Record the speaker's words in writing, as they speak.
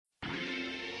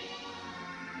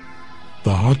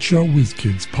the Hotshot Whiz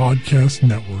Kids Podcast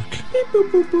Network. Beep,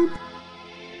 boop, boop, boop.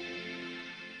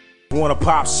 Wanna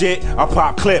pop shit? I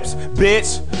pop clips,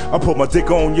 bitch. I put my dick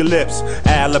on your lips.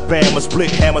 Alabama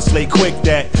split hammer slay quick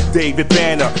that David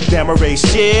Banner Damaray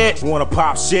shit. Wanna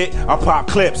pop shit? I pop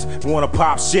clips. Wanna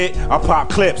pop shit? I pop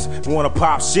clips. Wanna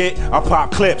pop shit? I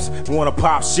pop clips. Wanna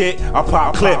pop shit? I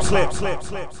pop clips.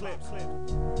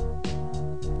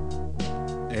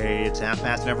 Hey, it's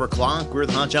 4:30. We're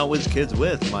the Hotshot Whiz Kids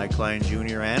with Mike Klein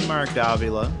Jr. and Mark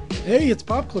Davila. Hey, it's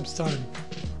Pop Clips time.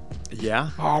 Yeah?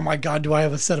 Oh my god, do I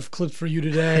have a set of clips for you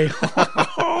today.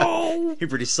 You're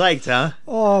pretty psyched, huh?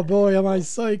 Oh boy, am I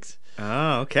psyched.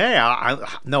 Oh, okay.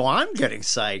 No, I'm getting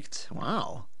psyched.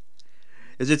 Wow.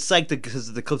 Is it psyched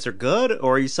because the clips are good,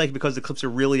 or are you psyched because the clips are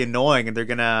really annoying and they're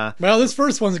gonna... Well, this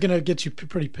first one's gonna get you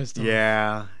pretty pissed off.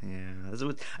 Yeah.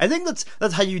 I think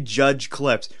that's how you judge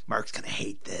clips. Mark's gonna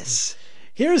hate this.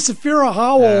 Here's Saphira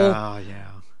Howell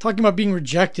yeah. talking about being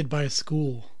rejected by a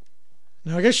school.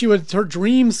 Now, I guess she went to her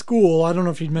dream school. I don't know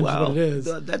if you'd mentioned what it is.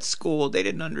 That school, they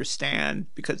didn't understand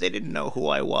because they didn't know who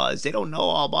I was. They don't know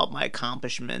all about my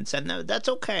accomplishments, and that's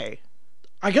okay.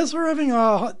 I guess her having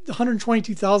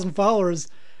 122,000 followers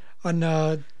on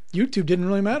YouTube didn't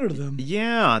really matter to them.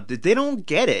 Yeah, they don't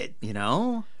get it, you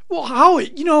know? Well, how?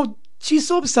 You know, she's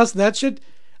so obsessed with that shit.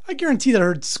 I guarantee that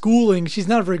her schooling, she's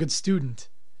not a very good student.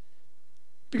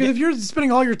 Because if you're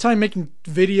spending all your time making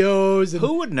videos and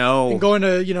who would know, and going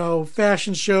to,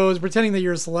 fashion shows, pretending that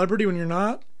you're a celebrity when you're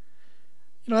not,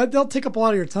 they'll take up a lot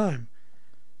of your time.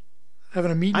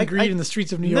 Having a meet and greet in the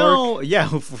streets of New York. No, yeah,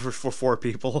 for 4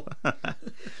 people.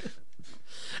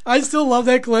 I still love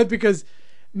that clip because,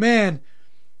 man,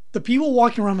 the people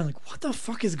walking around are like, what the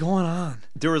fuck is going on?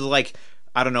 There was 4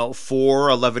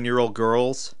 11-year-old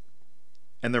girls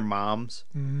and their moms.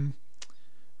 Mm-hmm.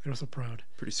 They're so proud.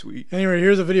 Pretty sweet. Anyway,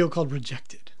 here's a video called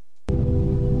Rejected. So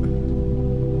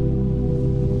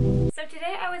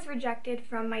today I was rejected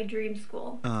from my dream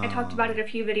school. I talked about it a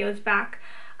few videos back,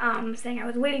 saying I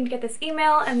was waiting to get this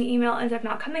email, and the email ended up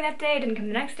not coming that day. It didn't come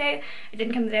the next day. It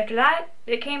didn't come the day after that.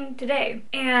 It came today.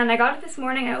 And I got it this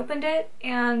morning. I opened it,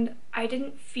 and I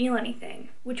didn't feel anything,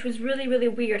 which was really, really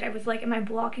weird. I was like, am I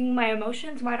blocking my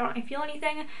emotions? Why don't I feel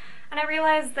anything? And I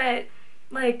realized that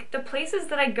the places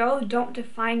that I go don't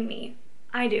define me.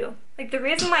 I do. The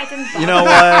reason why I didn't... You know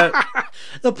what?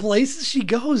 The places she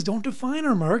goes don't define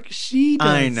her, Mark. She does.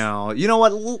 I know. You know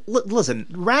what? Listen,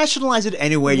 rationalize it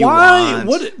any way you want.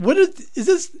 What is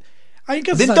this... I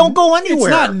guess then don't go anywhere.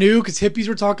 It's not new because hippies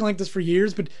were talking like this for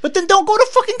years, but then don't go to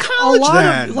fucking college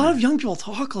a lot of young people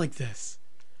talk like this.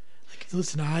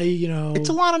 Listen, It's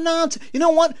a lot of nonsense. You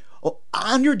know what?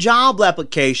 On your job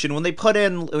application, when they put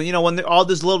in, when all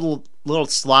these little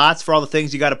slots for all the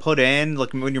things you got to put in,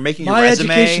 like when you're making your resume.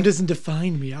 My education doesn't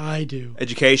define me. I do.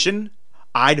 Education?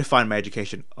 I define my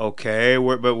education. Okay,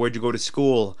 but where'd you go to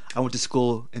school? I went to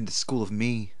school in the school of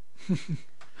me.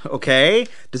 Okay?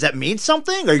 Does that mean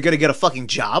something? Are you going to get a fucking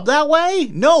job that way?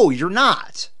 No, you're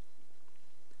not.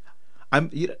 I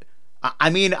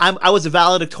was a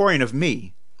valedictorian of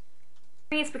me.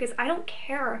 It's because I don't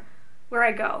care where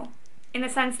I go, in the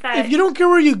sense that... If you don't care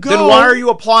where you go... Then why are you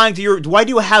applying to why do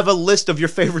you have a list of your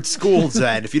favorite schools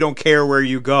then, if you don't care where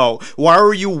you go? Why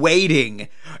are you waiting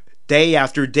day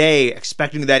after day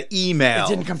expecting that email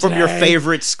from your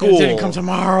favorite school? It didn't come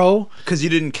tomorrow. Because you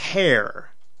didn't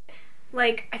care.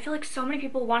 I feel like so many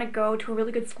people want to go to a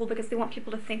really good school because they want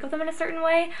people to think of them in a certain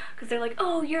way, because they're like,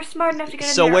 oh, you're smart enough to get in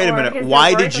there. So wait a minute,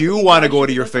 why did you want to go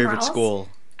to your favorite school?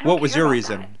 What was your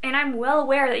reason? That. And I'm well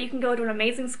aware that you can go to an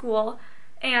amazing school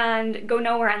and go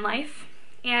nowhere in life,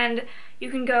 and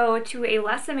you can go to a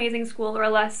less amazing school or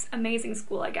a less amazing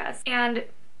school, I guess, and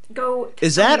go to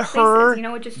Is that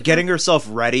her just getting herself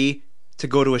ready to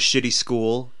go to a shitty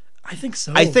school? I think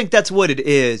so. I think that's what it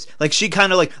is. She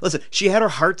kind of listen, she had her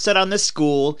heart set on this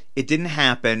school. It didn't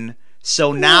happen.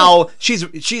 So now she's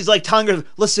telling her,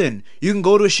 listen, you can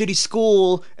go to a shitty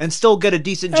school and still get a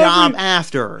decent job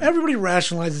after. Everybody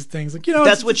rationalizes things.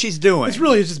 That's what she's doing. It's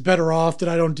really just better off that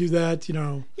I don't do that,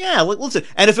 Yeah, listen.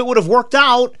 And if it would have worked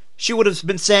out, she would have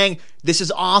been saying, this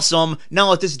is awesome.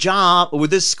 Now at this job, with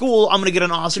this school, I'm going to get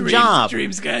an awesome job.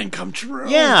 Dreams can come true.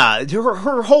 Yeah,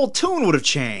 her whole tune would have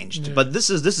changed. Yeah. But this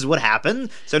is what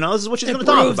happened. So now this is what she's going to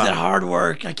talk about. It proves that hard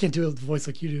work. I can't do a voice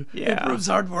like you do. Yeah. It proves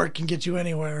hard work can get you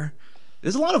anywhere.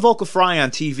 There's a lot of vocal fry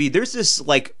on TV. There's this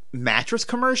mattress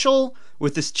commercial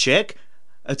with this chick.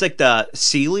 It's the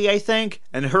Sealy, I think,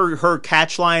 and her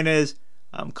catch line is,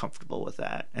 "I'm comfortable with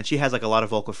that." And she has a lot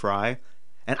of vocal fry,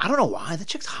 and I don't know why. The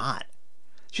chick's hot.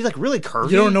 She's really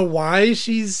curvy. You don't know why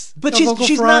she's vocal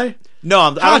she's fry?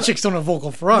 Not. No, hot chicks don't have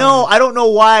vocal fry. No, I don't know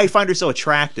why I find her so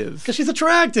attractive. Because she's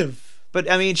attractive. But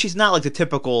I mean, she's not like the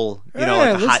typical, like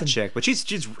a hot chick. But she's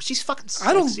fucking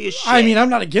sexy as shit. I mean, I'm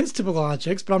not against typical hot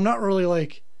chicks, but I'm not really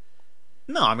like.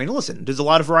 No, I mean, listen. There's a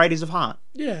lot of varieties of hot.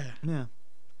 Yeah. Yeah.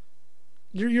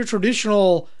 Your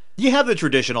traditional. You have the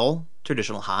traditional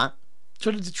hot.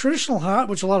 Traditional hot,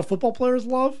 which a lot of football players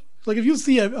love. Like if you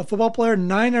see a football player,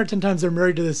 9 out of 10 times they're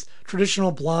married to this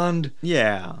traditional blonde.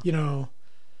 Yeah.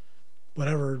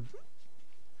 Whatever.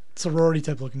 Sorority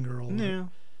type looking girl. Yeah.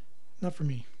 Not for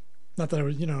me. Not that I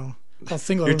was, I'll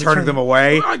single. You're turning them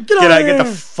away? Get the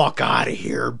fuck out of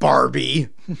here, Barbie.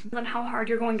 On how hard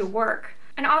you're going to work.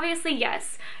 And obviously,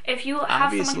 yes, if you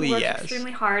have someone who works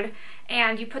extremely hard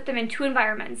and you put them in 2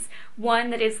 environments,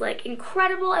 one that is like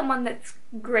incredible and one that's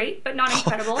great but not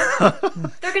incredible,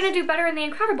 they're going to do better in the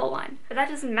incredible one. But that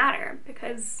doesn't matter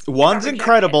because one's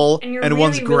incredible and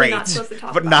one's great,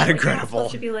 but not incredible. You're not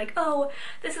supposed to be like, oh,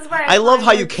 this is where I love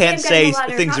how you can't say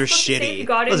things are shitty.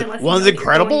 Listen, one's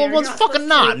incredible and one's fucking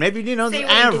not. Maybe it's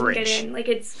average. Like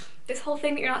it's this whole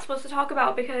thing that you're not supposed to talk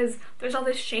about because there's all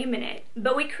this shame in it.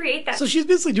 But we create that. So she's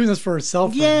basically doing this for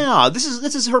herself. Yeah, this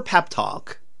is her pep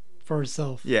talk. For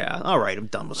herself. Yeah, all right, I'm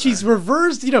done with her. She's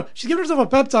reversed, she's giving herself a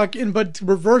pep talk, but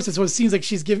reversed it so it seems like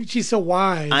she's so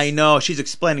wise. I know, she's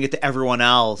explaining it to everyone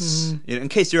else, in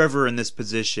case you're ever in this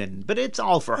position. But it's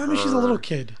all for her. I mean, she's a little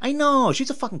kid. I know,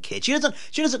 she's a fucking kid. She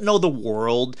doesn't know the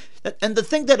world. And the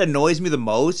thing that annoys me the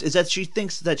most is that she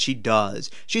thinks that she does.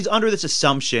 She's under this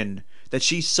assumption that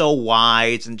she's so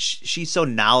wise and she's so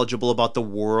knowledgeable about the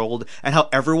world and how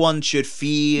everyone should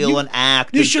feel and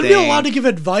act. You shouldn't be allowed to give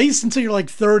advice until you're like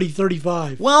 30,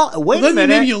 35. Well, wait a minute.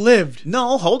 Maybe you lived.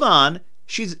 No, hold on.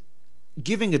 She's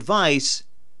giving advice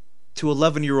to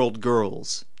 11-year-old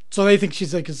girls. So they think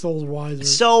she's like a soul wiser.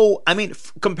 So, I mean,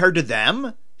 compared to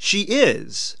them, she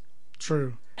is.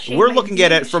 True. We're looking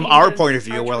at it from our point of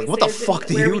view. We're like, what the fuck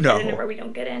do you know? And where we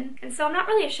don't get in. And so I'm not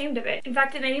really ashamed of it. In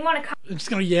fact, it made me want to come. I'm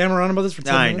just going to yammer on about this for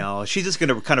 10 minutes. I know. She's just going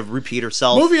to kind of repeat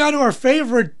herself. Moving on to our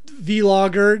favorite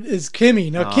vlogger is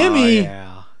Kimmy. Now,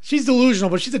 Kimmy, she's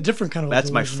delusional, but she's a different kind of That's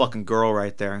delusional. My fucking girl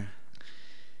right there.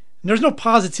 And there's no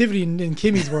positivity in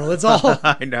Kimmy's world. It's all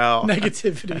I know.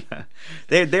 negativity.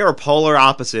 They are polar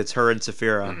opposites, her and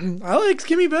Saphira. I like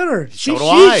Kimmy better. She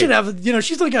should have,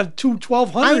 she's like a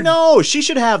 1,200. I know. She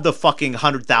should have the fucking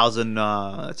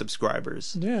 100,000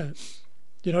 subscribers. Yeah.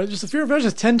 Just Saphira Fresh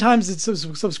has 10 times the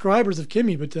subscribers of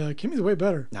Kimmy, but Kimmy's way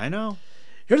better. I know.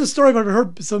 Here's a story about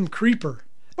her, some creeper.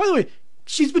 By the way,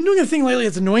 she's been doing a thing lately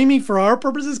that's annoying me for our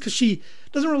purposes because she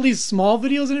doesn't release small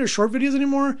videos or short videos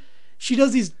anymore. She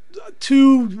does these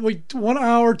 1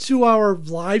 hour, 2 hour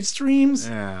live streams.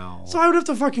 Ow. So I would have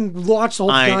to fucking watch the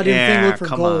whole goddamn thing, look for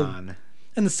gold. On.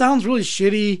 And the sound's really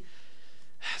shitty.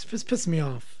 It's pissing me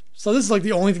off. So this is like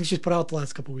the only thing she's put out the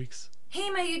last couple weeks.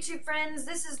 Hey my YouTube friends,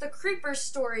 this is the creeper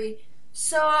story.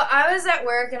 So I was at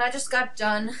work and I just got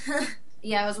done.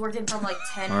 Yeah, I was working from like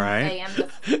 10 a.m. to...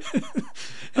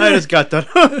 I just got done.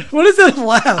 What is that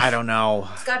laugh? I don't know.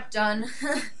 Just got done.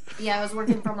 Yeah, I was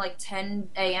working from like 10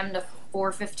 a.m. to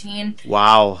 4:15.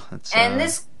 Wow. That's, and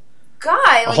this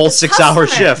guy, a whole 6-hour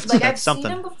shift. Like That's I've seen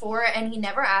him before, and he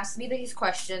never asked me these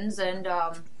questions. And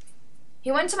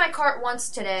he went to my cart once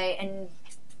today and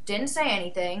didn't say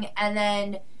anything. And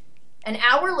then an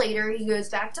hour later, he goes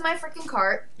back to my freaking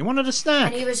cart. You wanted a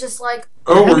snack. And he was just like,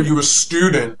 "Oh, are you a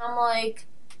student?" I'm like,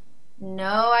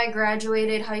 no, I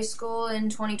graduated high school in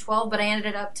 2012, but I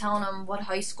ended up telling him what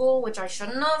high school, which I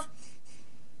shouldn't have.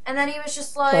 And then he was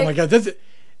just like, "Oh my god,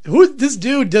 this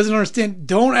dude doesn't understand.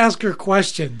 Don't ask her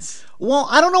questions." Well,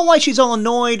 I don't know why she's all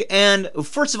annoyed. And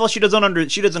first of all, she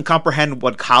doesn't comprehend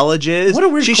what college is. What a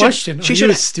weird question. Are you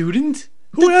a student?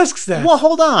 Who asks that? Well,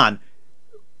 hold on.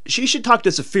 She should talk to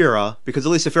Saphira because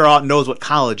at least Saphira knows what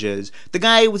college is. The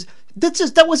guy was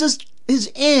that was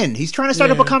his in. He's trying to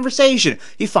start up a conversation.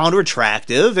 He found her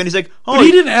attractive, and he's like, "Oh." But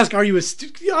he didn't ask, "Are you a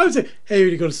student?" I would say, "Hey, where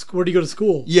do you go to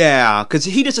school?" Yeah, because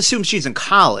he just assumes she's in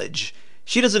college.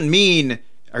 She doesn't mean,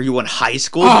 "Are you in high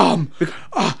school?"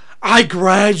 I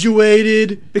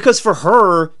graduated. Because for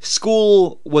her,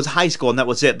 school was high school, and that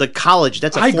was it. Like college,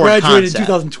 that's a foreign concept. I graduated in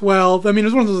 2012. I mean, it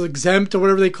was one of those exempt or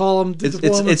whatever they call them.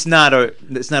 It's not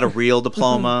a real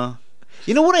diploma.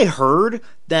 You know what I heard?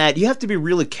 That you have to be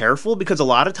really careful because a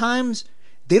lot of times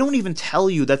they don't even tell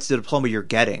you that's the diploma you're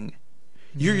getting.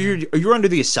 You're under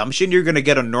the assumption you're going to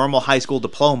get a normal high school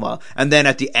diploma, and then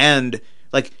at the end,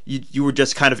 like you were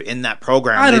just kind of in that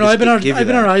program. I don't know. I've been out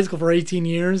of high school for 18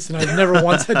 years, and I've never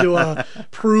once had to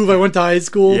prove I went to high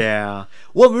school. Yeah.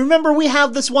 Well, remember we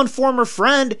have this one former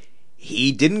friend.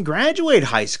 He didn't graduate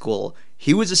high school.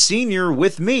 He was a senior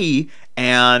with me,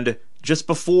 and just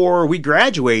before we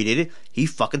graduated, he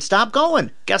fucking stopped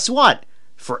going. Guess what?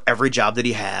 for every job that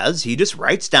he has. He just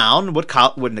writes down what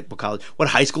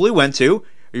high school he went to.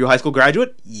 Are you a high school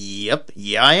graduate? Yep.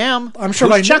 Yeah, I am. I'm sure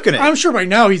Who's checking it. I'm sure by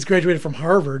now he's graduated from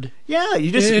Harvard. Yeah, you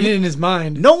just in his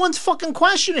mind. No one's fucking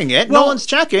questioning it. Well, no one's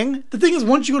checking. The thing is,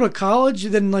 once you go to college,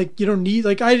 then like you don't need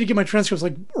like I had to get my transcripts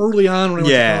like early on when I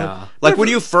went to college. Like when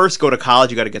you first go to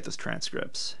college, you got to get those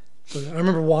transcripts. But I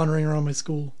remember wandering around my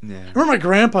school. Yeah. I remember my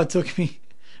grandpa took me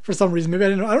for some reason. Maybe I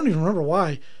don't even remember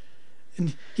why.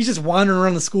 And he's just wandering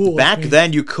around the school. Back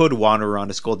then, you could wander around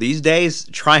to school. These days,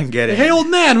 try and get in. Hey, old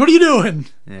man, what are you doing?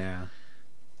 Yeah.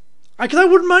 Because I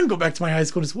wouldn't mind go back to my high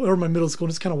school or my middle school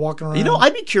and just kind of walking around. You know,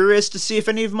 I'd be curious to see if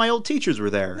any of my old teachers were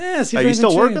there. Yeah, see if Are you anything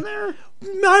still changed. working there?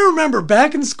 I remember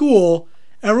back in school,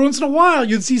 every once in a while,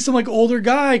 you'd see some like older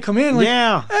guy come in, like,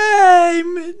 Yeah. "Hey,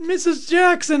 Mrs.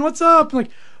 Jackson, what's up?" I'm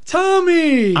like,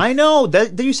 "Tommy." I know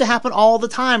that used to happen all the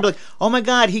time. Like, oh my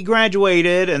God, he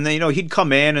graduated, and then he'd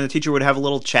come in, and the teacher would have a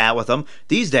little chat with him.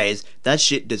 These days, that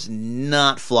shit does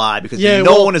not fly because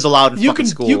no one is allowed in fucking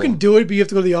school. You can do it, but you have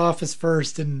to go to the office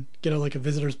first and get a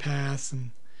visitor's pass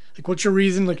and. Like, what's your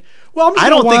reason? Like, well, I'm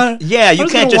just you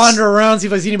can't just wander around, see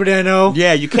if I see anybody I know.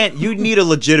 Yeah, you can't. You need a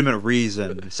legitimate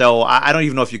reason. So I don't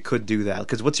even know if you could do that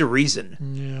because what's your reason?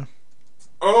 Yeah.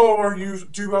 Oh,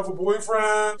 do you have a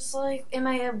boyfriend? It's like,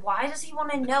 why does he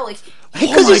want to know? Like,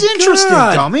 Because he's interested,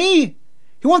 God. dummy.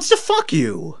 He wants to fuck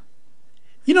you.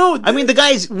 You know, I mean, the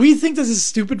guy's. We think this is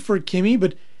stupid for Kimmy,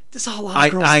 but this is how a lot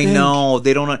of girls think. I know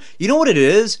they don't know. You know what it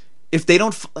is? If they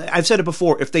don't, I've said it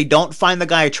before. If they don't find the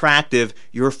guy attractive,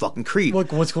 you're a fucking creep.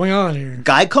 Look, what's going on here?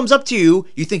 Guy comes up to you,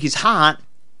 you think he's hot.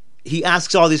 He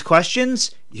asks all these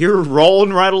questions. You're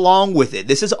rolling right along with it.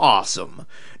 This is awesome.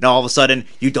 Now all of a sudden,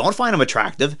 you don't find him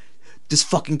attractive. This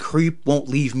fucking creep won't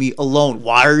leave me alone.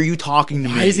 Why are you talking to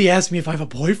me? Why does he ask me if I have a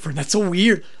boyfriend? That's so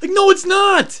weird. Like, no, it's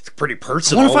not. It's pretty I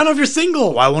personal. want to find out if you're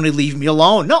single. Why won't he leave me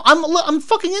alone? No, I'm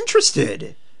fucking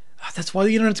interested. That's why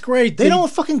the internet's great. They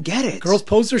don't fucking get it. Girls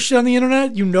post their shit on the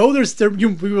internet. You know,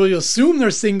 we really assume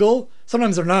they're single.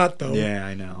 Sometimes they're not, though. Yeah,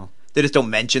 I know. They just don't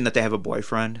mention that they have a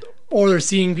boyfriend. Or they're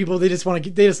seeing people. They just want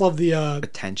to. They just love the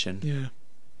attention. Yeah.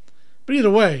 But either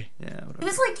way. Yeah. Whatever. he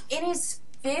was like in his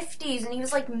 50s and he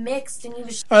was like mixed and he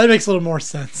was. That makes a little more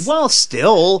sense. Well,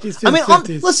 still. He's I mean,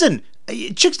 50s. listen.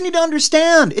 Chicks need to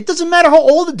understand. It doesn't matter how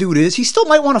old the dude is. He still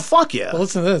might want to fuck you. Well,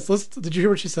 listen to this. Did you hear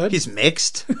what she said? He's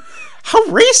mixed. How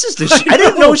racist is she? I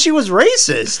didn't know she was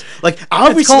racist. Like,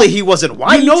 obviously he wasn't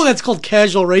white. You know that's called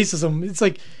casual racism. It's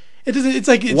like it doesn't. It's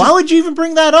like why would you even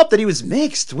bring that up? That he was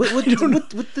mixed. What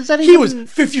does that even? He was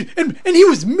 50, and he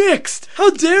was mixed. How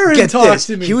dare him talk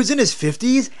to me? He was in his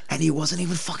 50s and he wasn't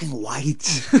even fucking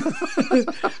white.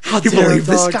 How you dare believe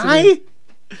him this talk to guy? me?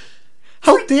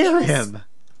 How dare him?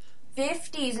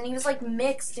 50s and he was like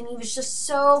mixed and he was just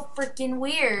so freaking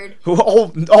weird.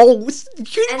 Oh! Can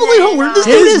you believe how weird this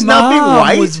dude His is not being mom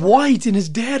white? was white and his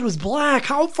dad was black.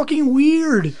 How fucking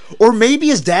weird! Or maybe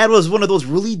his dad was one of those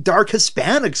really dark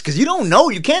Hispanics because you don't know,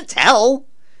 you can't tell.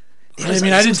 I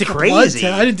mean, I didn't take a blood test.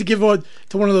 I didn't give one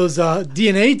to one of those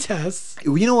DNA tests.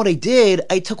 You know what I did?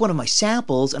 I took one of my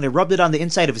samples and I rubbed it on the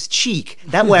inside of his cheek.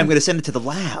 That way I'm going to send it to the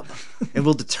lab and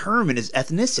we'll determine his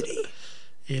ethnicity.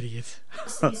 Idiot.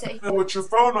 So you say, What's your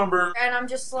phone number? and I'm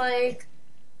just like,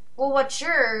 well, what's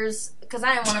yours? Because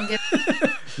I didn't want to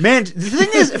give. Man, the thing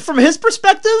is, from his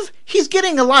perspective, he's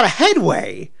getting a lot of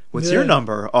headway. What's your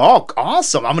number? Oh,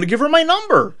 awesome. I'm going to give her my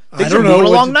number. Things are moving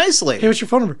along nicely. Hey, what's your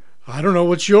phone number? I don't know.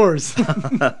 What's yours?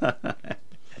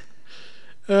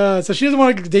 So she doesn't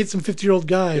want to date some 50-year-old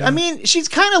guy. I mean, she's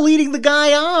kind of leading the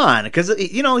guy on because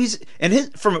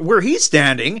from where he's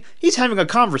standing, he's having a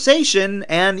conversation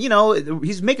and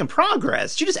he's making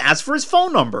progress. She just asked for his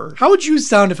phone number. How would you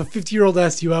sound if a 50-year-old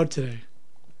asked you out today?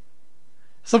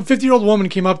 Some 50-year-old woman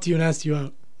came up to you and asked you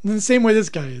out. In the same way this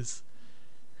guy is.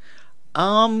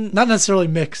 Not necessarily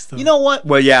mixed, though. You know what?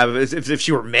 Well, yeah, if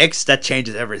she were mixed, that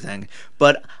changes everything.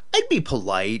 But I'd be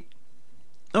polite.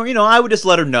 Or, I would just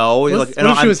let her know. What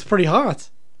if she was pretty hot?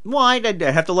 Well, I'd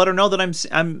have to let her know that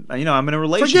I'm in a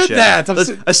relationship. Forget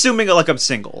that. Assuming like I'm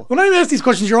single. When I ask these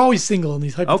questions, you're always single in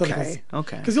these hypotheticals.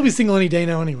 Okay. Because you'll be single any day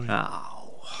now anyway.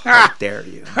 Oh, how dare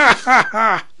you.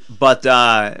 But,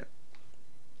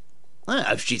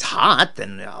 if she's hot,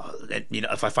 then,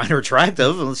 if I find her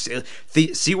attractive, let's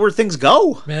see where things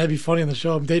go. Man, that'd be funny on the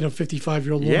show. I'm dating a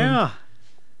 55-year-old woman. Yeah.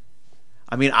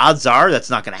 I mean, odds are that's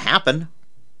not going to happen.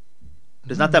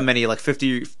 There's not that many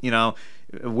 50,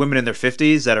 women in their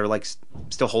 50s that are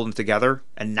still holding together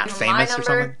and not famous or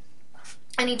something.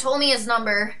 And he told me his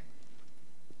number,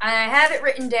 and I have it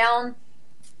written down,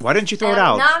 Why didn't you throw And it I'm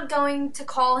out? not going to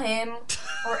call him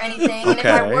or anything. And if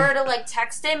I Okay. were to like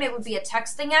text him, it would be a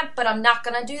texting app, but I'm not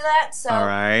gonna do that. So All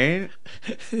right.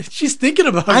 She's thinking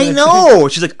about it. I think. know.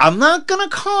 She's like, I'm not gonna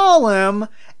call him,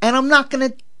 and I'm not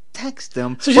gonna text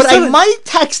him, So she but I said it- might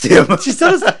text him. She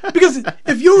said us because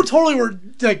if you totally were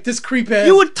like this creep ass,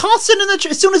 You would toss it in the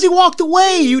as soon as he walked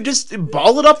away. You just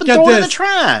ball it up and Get throw it in the this.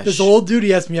 trash. This old dude,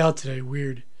 he asked me out today.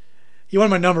 Weird. He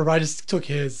wanted my number, but I just took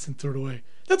his and threw it away.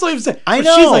 That's all he was saying. I But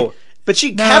know, She's like, but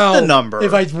she now, kept the number.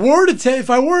 If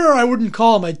I were, I wouldn't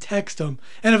call him. I'd text him.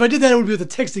 And if I did that, it would be with a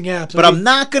texting app. So but it'd I'm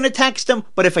not gonna text him.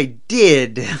 But if I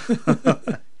did,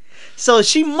 so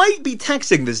she might be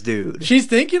texting this dude. She's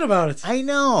thinking about it. I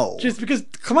know. Just because,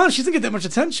 come on, she doesn't get that much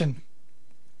attention.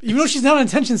 Even though she's not an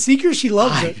attention seeker, she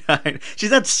loves it.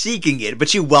 She's not seeking it, but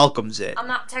she welcomes it. I'm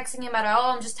not texting him at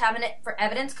all. I'm just having it for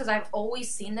evidence because I've always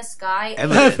seen this guy.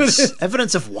 Evidence.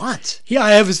 Evidence of what? Yeah,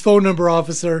 I have his phone number,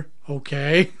 officer.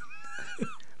 Okay.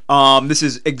 This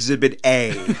is Exhibit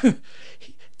A.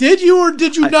 Did you or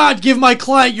did you not give my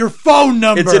client your phone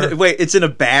number? It's in a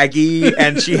baggie,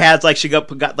 and she has like she got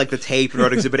like the tape and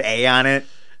wrote Exhibit A on it.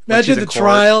 Like she's Imagine in the court.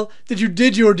 trial. Did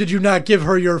you or did you not give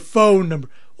her your phone number?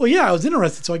 Well, yeah, I was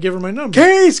interested, so I gave her my number.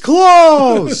 Case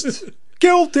closed.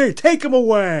 Guilty. Take him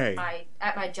away.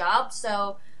 At my job.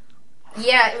 So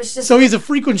yeah, it was just. So he's a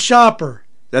frequent shopper.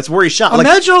 That's where he shot. Like,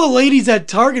 Imagine all the ladies at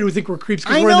Target who think we're creeps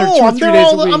because I we're in there know. 2 or I'm 3 there days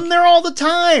all. a week. I'm there all the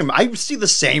time. I see the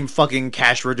same fucking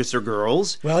cash register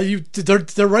girls. Well,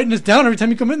 they're writing this down every time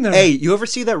you come in there. Hey, you ever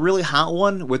see that really hot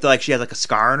one with like she has like a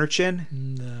scar on her chin?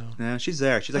 No. Yeah, she's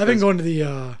there. She's like I've been those- going to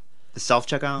the self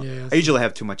checkout. Yeah, I usually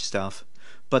have too much stuff,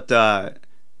 but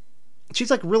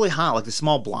she's like really hot, like the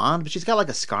small blonde, but she's got like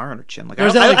a scar on her chin. Like Or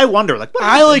is that, like- I wonder, like what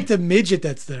I happened? like the midget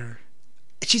that's there.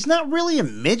 She's not really a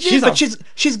midget, She's but a-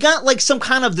 she's got like some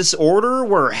kind of disorder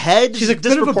where her head. She's a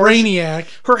bit of a brainiac.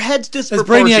 Her head's As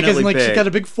disproportionately brainiac as in, like, big. she's got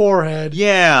a big forehead.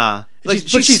 Yeah, like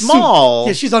But she's su- small.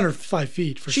 Yeah, she's under 5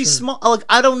 feet for She's sure. small. Like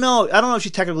I don't know if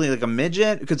she's technically like a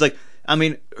midget because like I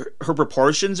mean her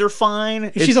proportions are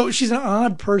fine. She's an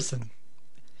odd person,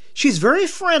 She's very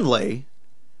friendly.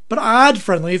 but odd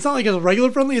friendly. It's not like a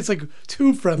regular friendly. It's like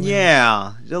too friendly.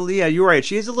 Yeah, you're right.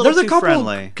 She is a little There's too a couple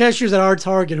friendly. of cashiers at our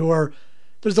Target who are.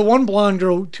 There's the one blonde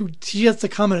girl who she has to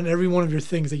comment on every one of your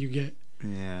things that you get.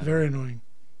 Yeah. Very annoying.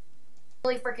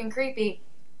 really freaking creepy.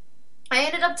 I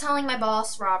ended up telling my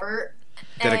boss, Robert.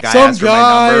 Did a and- guy Some asked for my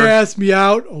guy number. asked me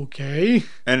out. Okay.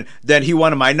 And then he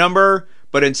wanted my number,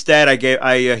 but instead he gave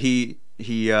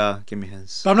me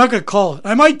his. But I'm not gonna call it.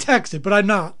 I might text it, but I'm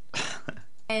not.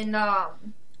 And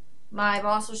my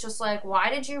boss was just like, "Why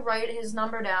did you write his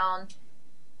number down?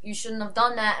 You shouldn't have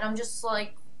done that." And I'm just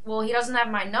like, "Well, he doesn't have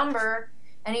my number."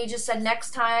 And he just said,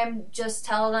 "Next time, just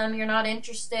tell them you're not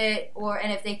interested,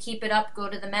 and if they keep it up, go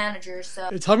to the manager." So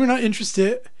Tell me you're not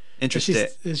interested. Interested.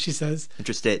 As she says.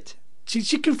 Interested.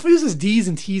 She confuses D's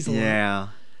and T's a lot. Yeah.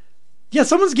 Yeah,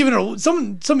 someone's giving her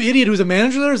some idiot who's a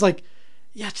manager there is like,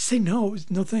 yeah, just say no,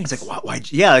 no thanks. It's like why?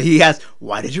 Yeah, he asked,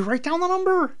 "Why did you write down the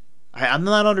number?" I'm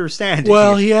not understanding.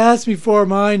 Well, he asked me for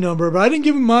my number, but I didn't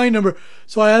give him my number,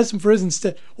 so I asked him for his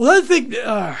instead. Well, that thing,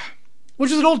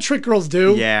 which is an old trick girls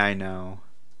do. Yeah, I know.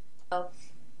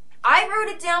 I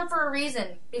wrote it down for a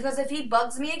reason, because if he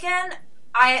bugs me again,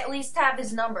 I at least have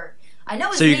his number. I know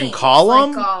his So you name. can call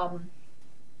It's him? Like,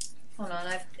 hold on,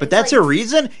 But it's that's like a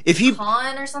reason. If he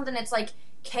Khan or something. It's like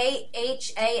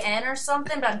Khan or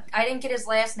something, but I didn't get his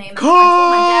last name. Khan! I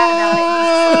told my dad about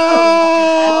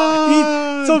it. And he's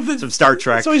just like, "Oh, So some Star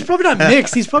Trek. So he's probably not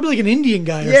mixed. He's probably like an Indian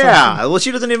guy or Yeah, something. well, she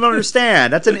doesn't even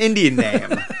understand. That's an Indian name.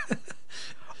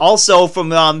 Also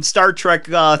from Star Trek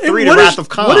 3: And The what Wrath is- of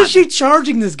Khan. What is she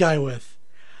charging this guy with?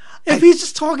 If he's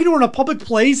just talking to her in a public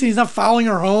place and he's not following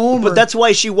her home, But that's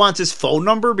why she wants his phone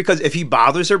number, because if he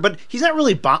bothers her, but he's not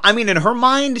really. I mean, in her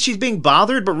mind, she's being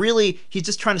bothered, but really, he's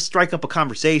just trying to strike up a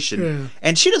conversation, Yeah.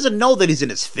 and she doesn't know that he's in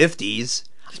his 50s.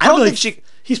 I don't think she.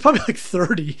 He's probably like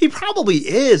 30. He probably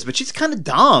is, but she's kind of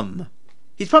dumb.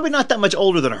 He's probably not that much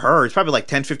older than her. He's probably like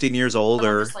 10, 15 years I'm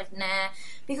older. just like, nah.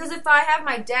 Because if I have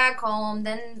my dad call him,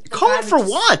 then the Call guy him would for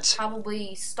just what?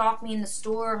 Probably stalk me in the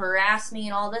store, harass me,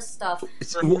 and all this stuff.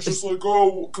 And he was just like,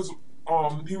 oh, because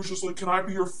he was just like, can I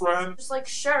be your friend? Just like,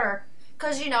 sure,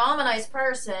 because I'm a nice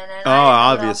person, and Oh,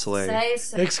 I didn't know what else to obviously. say,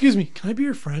 so- Excuse me, can I be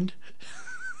your friend?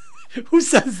 Who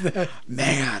says that?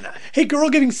 Man, Hey, girl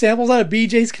giving samples out of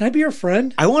BJ's, can I be your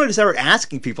friend? I wanted to start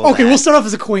asking people. Okay, that. we'll start off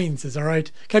as acquaintances, all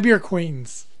right? Can I be your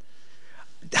acquaintance?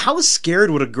 How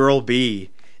scared would a girl be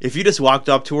if you just walked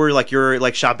up to her like you're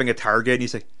like shopping at Target and you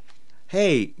say,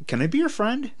 "Hey, can I be your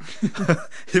friend?"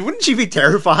 Wouldn't she be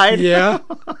terrified? Yeah.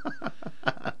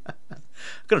 I'm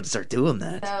gonna start doing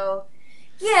that. So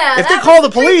Yeah, If they that call was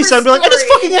the police, creeper I'd be like, I just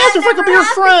story. fucking asked her if I could be your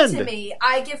That never happened friend. to me.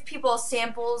 I give people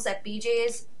samples at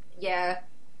BJ's. Yeah.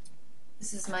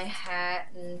 This is my hat,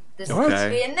 and this is Okay.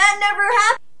 me, and that never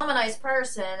happened. I'm a nice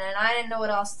person, and I didn't know what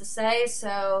else to say,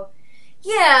 so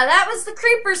yeah, that was the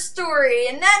creeper story,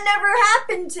 and that never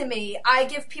happened to me. I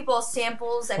give people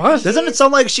samples at What? BJ's. Doesn't it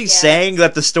sound like she's saying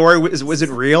that the story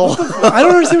wasn't real? I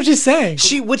don't understand what she's saying.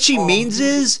 What she means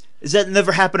is that it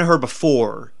never happened to her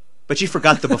before, but she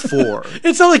forgot the before.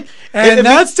 It's not like, and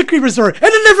that's the creeper story, and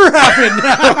it never happened.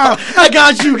 I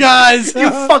got you guys. You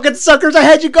fucking suckers! I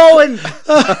had you going.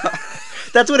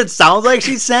 That's what it sounds like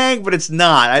she's saying, but it's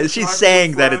not. She's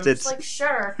saying that It's like,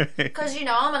 sure, because,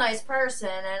 I'm a nice person,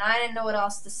 and I didn't know what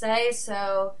else to say,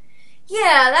 so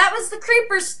yeah, that was the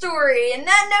creeper story, and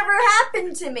that never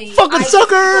happened to me. Fucking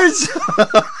suckers!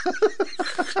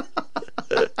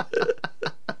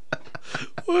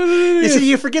 You see,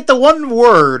 you forget the one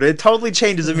word, it totally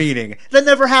changes the meaning. That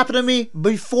never happened to me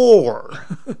before.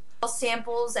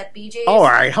 Samples at BJ's. All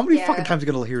right, how many Yeah. fucking times are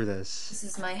you gonna hear this? This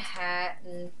is my hat,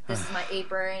 and this is my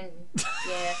apron.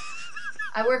 Yeah.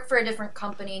 I work for a different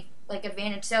company, like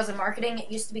Advantage Sales and Marketing. It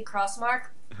used to be Crossmark.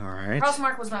 All right.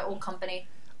 Crossmark was my old company.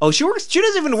 Oh, she works. She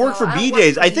doesn't even work So for I don't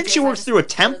BJ's. for I think she BJ's, works just through a work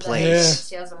for temp the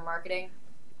place. Yeah. Sales and Marketing.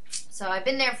 So I've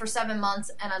been there for 7 months,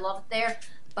 and I love it there.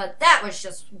 But that was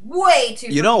just way too.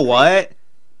 You know freaking what?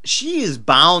 She is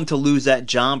bound to lose that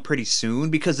job pretty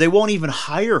soon because they won't even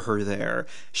hire her there.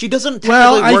 She doesn't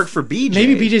technically work for BJ's.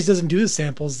 Maybe BJ's doesn't do the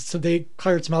samples, so they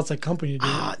hired some outside company to do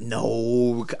it.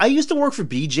 No. I used to work for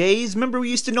BJ's. Remember,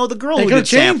 we used to know the girl They who could have did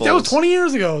changed. samples. That was 20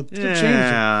 years ago. It could've changed it.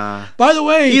 Yeah. By the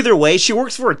way, Either way, she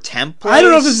works for a temp place. I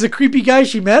don't know if this is a creepy guy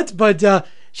she met, but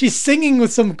she's singing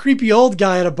with some creepy old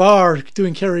guy at a bar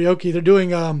doing karaoke. They're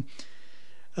doing what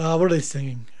are they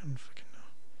singing? I don't fucking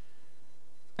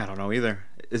know. I don't know either.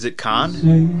 Is it Khan?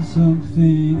 Say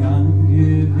something, I'm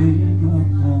giving up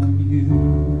on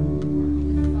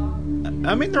you.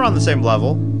 I mean, they're on the same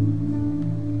level.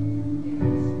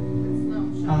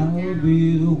 I'll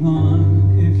be the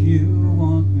one if you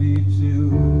want me to.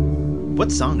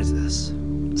 What song is this? It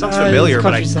sounds It's a familiar,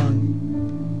 but country I. song.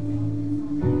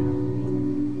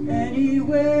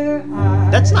 Anywhere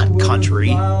That's not I will country.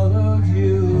 follow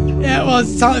you. Yeah, well,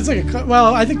 it's like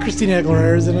I think Christina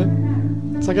Aguilera is in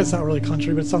it. It's like it's not really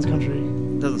country, but it sounds country.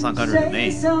 Doesn't sound country to Say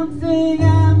me. something,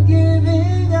 I'm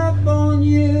giving up on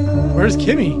you. Where's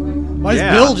Kimmy? Why is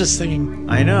Yeah. Bill just singing?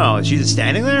 I know. She's just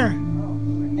standing there.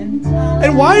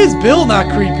 And why is Bill not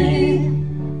creepy?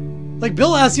 Like,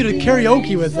 Bill asks you to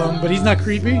karaoke with him, but he's not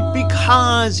creepy?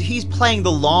 Because he's playing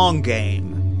the long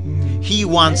game. He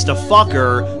wants to fuck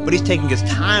her, but he's taking his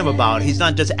time about it. He's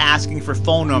not just asking for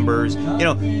phone numbers,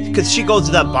 because she goes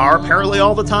to that bar apparently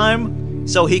all the time,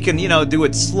 so he can, do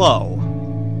it slow.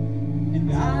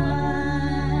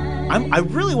 I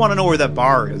really want to know where that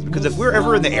bar is, because if we're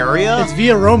ever in the area, It's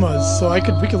Via Roma's, so we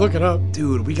could look it up.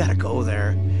 dude, we gotta go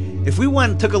there. If we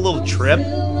went and took a little trip,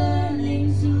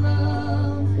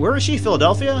 where is she?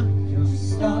 Philadelphia?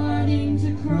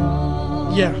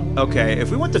 Yeah. Okay, if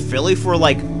we went to Philly for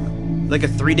like a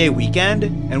 3-day weekend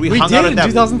and we We hung did out at in that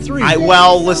 2003.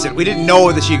 Listen, we didn't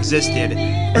know that she existed. Or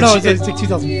And no, she- it's like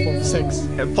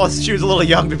 2006. plus, she was a little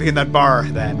young to be in that bar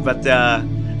then. But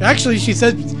Actually, she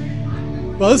said,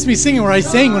 well, this is me singing where I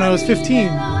sang when I was 15.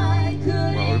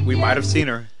 well, we might have seen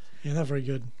her. Yeah, not very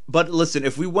good. But listen,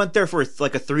 if we went there for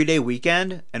like a 3-day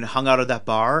weekend and hung out at that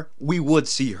bar, we would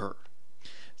see her.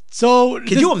 So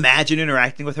Can you imagine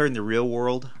interacting with her in the real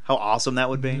world? How awesome that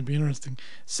would be. It'd be interesting.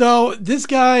 So this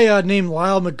guy named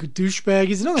Lyle McDouchebag,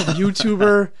 he's another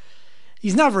YouTuber.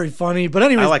 He's not very funny, but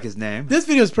anyways, I like his name. this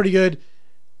video is pretty good.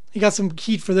 He got some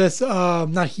heat for this.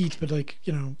 Not heat, but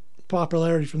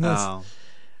popularity from this. Oh.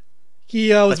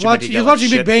 He was Thought you meant he watching. He got, was watching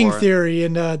like, Big Bang shit for it. Theory,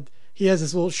 and he has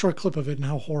this little short clip of it and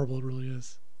how horrible it really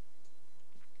is.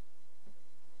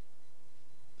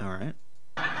 All right.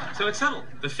 So it's settled.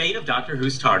 The fate of Doctor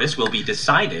Who's TARDIS will be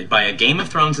decided by a Game of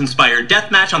Thrones-inspired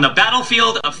deathmatch on the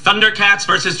battlefield of Thundercats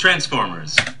versus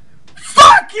Transformers.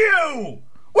 Fuck you!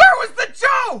 Where was the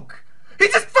joke? He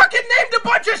just fucking named a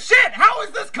bunch of shit! How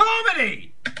is this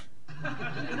comedy?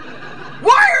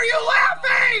 Why are you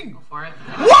laughing? For it.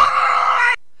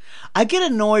 Why? I get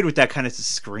annoyed with that kind of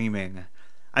screaming.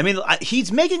 I mean,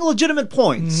 he's making legitimate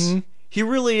points. Mm-hmm. He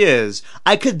really is.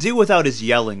 I could do without his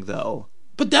yelling, though.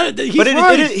 But he's But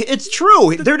right. it's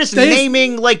true. They're just They just-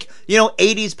 naming,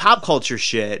 80s pop culture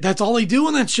shit. That's all they do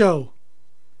on that show.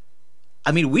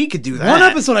 I mean, we could do that. One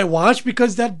episode I watched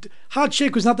because that hot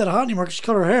chick was not that hot anymore because she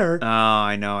cut her hair. Oh,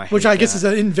 I know. Which I guess is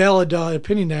an invalid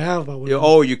opinion to have about women.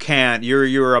 Oh, you can't.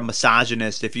 You're a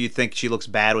misogynist if you think she looks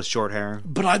bad with short hair.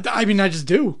 But I mean, I just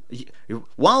do.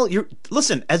 Well,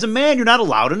 listen. As a man, you're not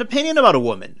allowed an opinion about a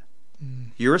woman.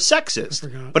 You're a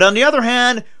sexist. But on the other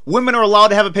hand, women are allowed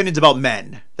to have opinions about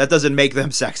men. That doesn't make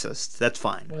them sexist. That's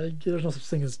fine. Well, there's no such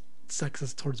thing as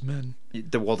sexist towards men.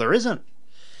 Well, there isn't.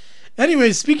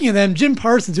 Anyways, speaking of them, Jim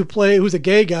Parsons, who's a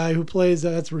gay guy who plays,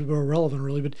 that's irrelevant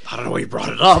really, but I don't know why you brought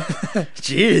it up.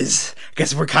 Jeez.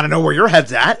 Guess we kind of know where your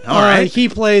head's at. All right. He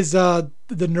plays the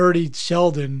nerdy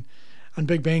Sheldon on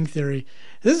Big Bang Theory.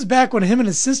 This is back when him and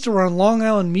his sister were on Long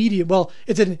Island Media. Well,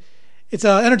 it's an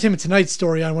Entertainment Tonight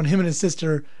story on when him and his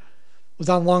sister was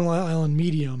on Long Island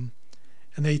Medium,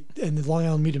 and the Long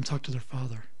Island Medium talked to their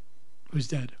father, who's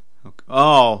dead. Okay.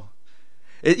 Oh.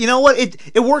 You know what?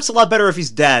 It works a lot better if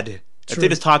he's dead. True. If they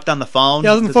just talked on the phone.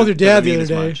 Yeah, I was on the phone with your dad the other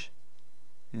day. Much.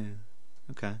 Yeah.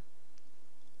 Okay.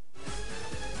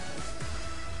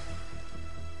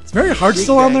 Is Mary Hart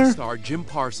still on there? Star Jim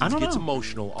Parsons gets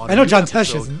emotional on I know John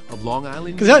Tesh isn't. Of Long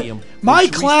Island Medium. My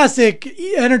classic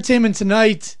Entertainment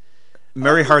Tonight.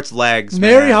 Mary Hart's legs.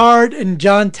 Mary Hart and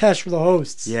John Tesh were the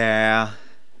hosts. Yeah.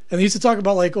 And they used to talk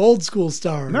about like old school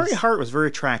stars. Mary Hart was very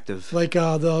attractive. Like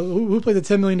who played the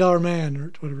 $10 Million Man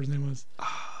or whatever his name was.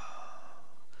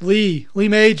 Lee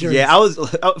Majors. Yeah,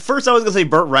 first I was gonna say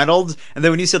Burt Reynolds, and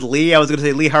then when you said Lee, I was gonna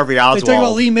say Lee Harvey Oswald. They talk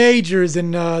about Lee Majors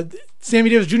and Sammy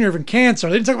Davis Jr. from Cancer.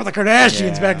 They didn't talk about the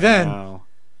Kardashians back then. No.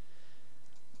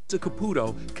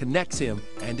 Caputo connects him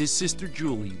and his sister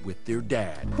Julie with their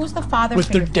dad. Who's the father? With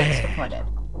their dad. Reported?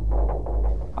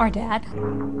 Our dad.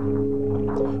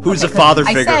 Who's the father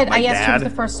figure? I asked who was the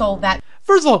first soul that.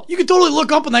 First of all, you could totally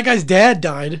look up when that guy's dad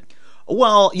died.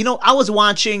 Well, I was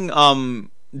watching an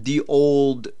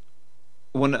old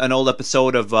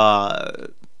episode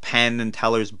of Penn and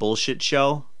Teller's Bullshit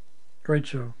Show. Great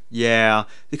show. Yeah,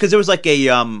 because there was like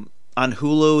on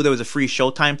Hulu there was a free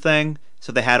Showtime thing,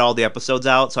 so they had all the episodes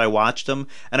out. So I watched them,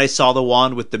 and I saw the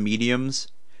one with the mediums.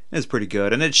 It's pretty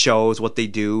good, and it shows what they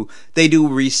do. They do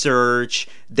research.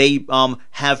 They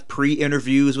have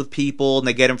pre-interviews with people, and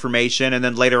they get information. And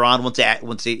then later on, once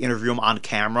they interview them on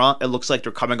camera, it looks like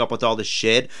they're coming up with all this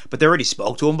shit. But they already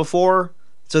spoke to them before,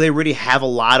 so they already have a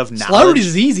lot of knowledge. Celebrities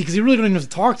is easy because you really don't even have to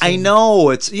talk to them. I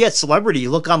know celebrity. You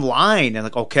look online and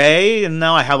like, okay, and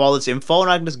now I have all this info,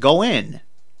 and I can just go in.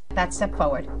 That step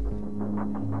forward.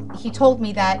 He told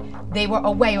me that they were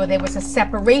away or there was a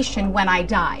separation when I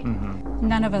died. Mm-hmm.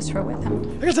 None of us were with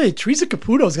him. I gotta say, Teresa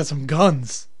Caputo's got some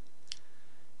guns.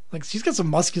 Like, she's got some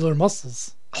muscular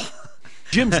muscles.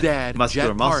 Jim's dad,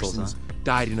 Jack muscles, Parsons,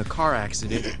 died in a car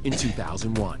accident in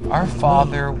 2001. Our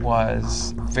father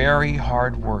was very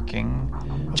hardworking.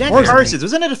 Jack Parsons,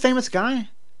 wasn't it a famous guy?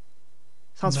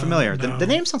 Sounds familiar. No. The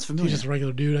name sounds familiar. He's just a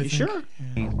regular dude, I think. Sure?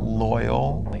 Yeah.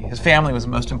 Loyal. His family was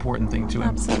the most important thing to him,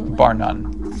 Absolutely. Bar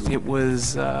none. It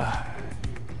was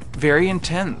very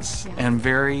intense and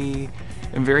very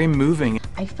moving.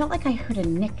 I felt like I heard a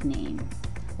nickname,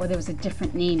 or there was a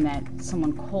different name that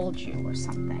someone called you or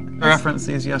something. The reference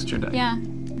is yesterday. Yeah.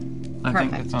 I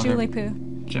think it's on Julie there.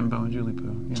 Poo. Jimbo and Julie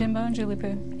Poo. Yeah. Jimbo and Julie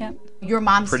Poo. Yep. Your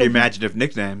mom's pretty imaginative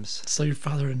nicknames. So your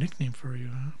father had a nickname for you,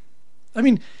 huh? I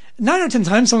mean, 9 out of 10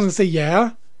 times someone's gonna say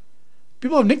yeah.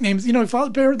 People have nicknames,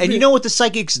 father. And you know what the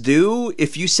psychics do?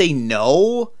 If you say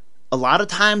no, a lot of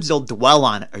times they'll dwell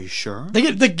on it. Are you sure? They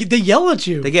yell at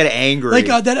you. They get angry. Like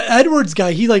that Edwards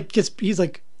guy. He's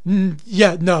like,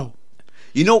 yeah, no.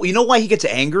 You know why he gets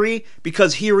angry?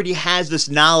 Because he already has this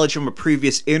knowledge from a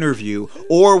previous interview.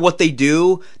 Or what they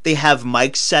do, they have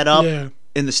mics set up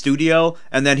in the studio,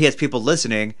 and then he has people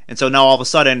listening, and so now all of a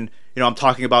sudden, I'm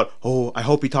talking about, I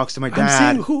hope he talks to my dad.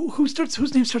 I'm saying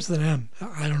whose name starts with an M?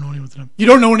 I don't know anyone with an M. You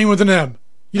don't know anyone with an M.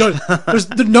 You don't. There's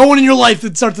no one in your life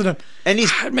that starts with an M. And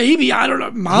he's maybe, I don't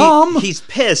know, Mom. He's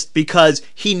pissed because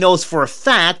he knows for a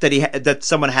fact that that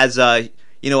someone has an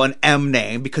M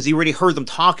name because he already heard them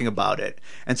talking about it,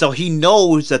 and so he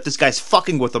knows that this guy's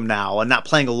fucking with him now and not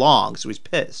playing along, so he's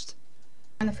pissed.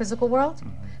 in the physical world?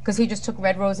 Because he just took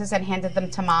red roses and handed them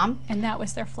to Mom? And that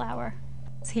was their flower.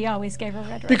 He always gave her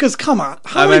red roses. Because come on,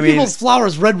 how many people's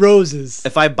flowers red roses?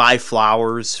 If I buy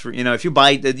flowers,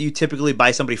 if you typically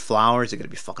buy somebody flowers, they're gonna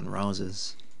be fucking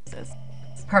roses.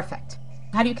 Perfect.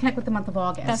 How do you connect with the month of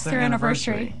August? That's their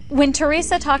anniversary. When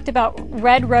Teresa talked about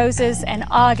red roses and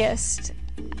August,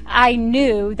 I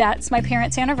knew that's my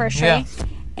parents' anniversary. Yeah.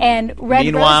 And red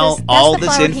Meanwhile, roses, all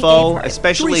this info,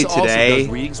 especially Teresa today,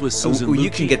 with Susan you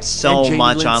can get so and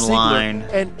much Lynn online.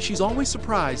 Sigler, and she's always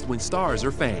surprised when stars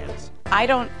are fans. I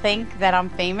don't think that I'm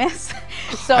famous.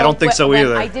 So I don't think so when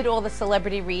either. I did all the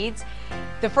celebrity reads,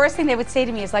 the first thing they would say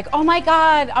to me is like, "Oh my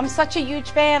God, I'm such a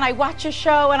huge fan. I watch your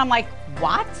show." And I'm like,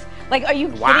 "What? Like, are you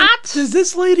kidding?" What? Does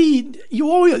this lady?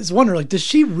 You always wonder, like, does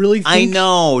she really think? I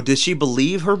know. Does she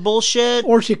believe her bullshit?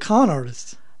 Or is she a con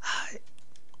artist?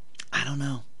 I don't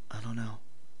know.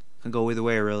 Can go either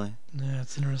way, really. Yeah,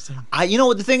 it's interesting. You know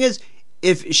what the thing is?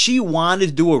 If she wanted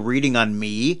to do a reading on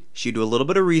me, she'd do a little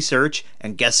bit of research,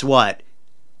 and guess what?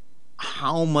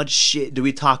 How much shit do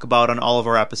we talk about on all of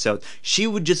our episodes? She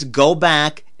would just go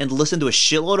back and listen to a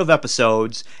shitload of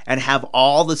episodes and have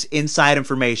all this inside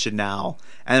information now.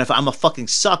 And if I'm a fucking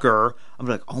sucker, I'm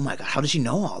like, oh my God, how does she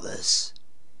know all this?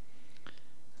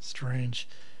 Strange.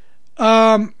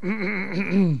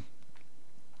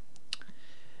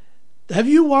 Have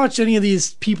you watched any of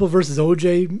these People versus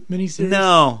OJ miniseries?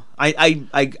 No.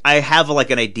 I have like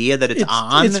an idea that it's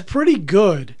on. It's pretty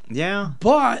good. Yeah.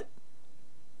 But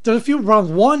there's a few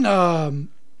problems. One,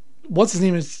 what's his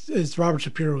name is Robert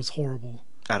Shapiro is horrible.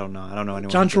 I don't know anyone.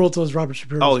 John Travolta is Robert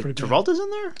Shapiro. Oh, is pretty Travolta's in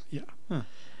there? Yeah. Huh.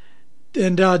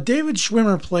 And David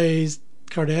Schwimmer plays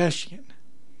Kardashian.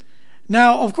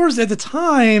 Now, of course, at the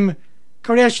time,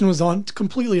 Kardashian was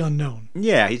completely unknown.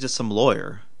 Yeah, he's just some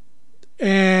lawyer.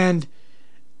 And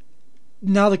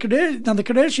now the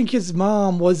Kardashian kid's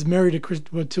mom was married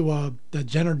to that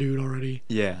Jenner dude already.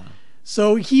 Yeah.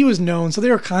 So he was known. So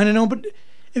they were kind of known. But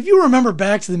if you remember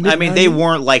back to the mid-90s... I mean, they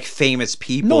weren't like famous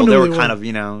people. No, they were they kind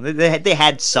weren't. of, they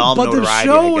had some but notoriety,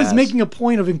 the show I is guess. making a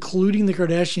point of including the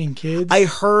Kardashian kids. I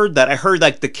heard that. I heard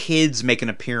like the kids make an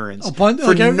appearance for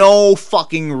like, no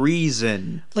fucking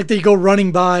reason. Like they go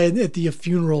running by at the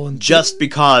funeral and just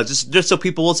because, just so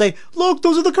people will say, "Look,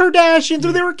 those are the Kardashians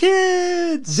when they were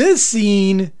kids." This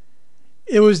scene,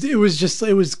 it was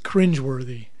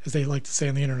cringeworthy, as they like to say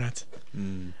on the internet,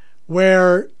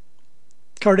 where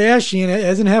Kardashian,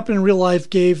 as it happened in real life,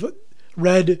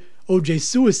 read OJ's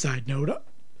suicide note.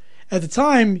 At the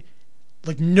time,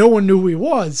 like no one knew who he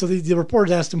was, so the reporters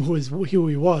asked him who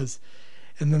he was,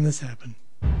 and then this happened.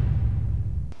 Oh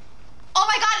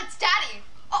my God, it's Daddy!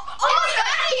 Oh my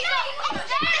God,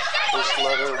 Daddy! This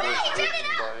letter was written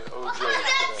by OJ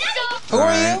today. Who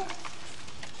are you?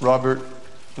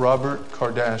 Robert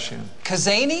Kardashian.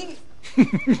 Kazani?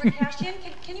 Kardashian?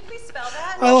 Can you please spell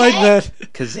that? I like that.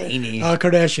 Kazani.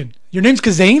 Kardashian. Your name's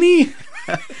Kazani?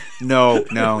 No,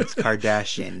 it's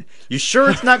Kardashian. You sure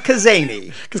it's not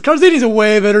Kazani? Because Kazani's a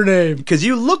way better name. Because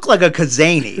you look like a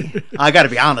Kazani. I got to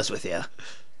be honest with you.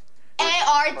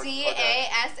 Kardashian.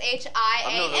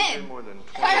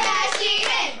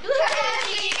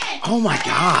 Kardashian. Oh my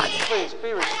God. Please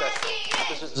be respectful.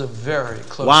 This is a very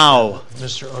close Wow. friend,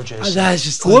 Mr. O.J. That's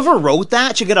just whoever wrote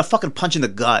that should get a fucking punch in the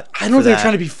gut. I don't know if they're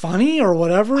trying to be funny or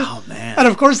whatever. Oh man. And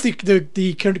of course the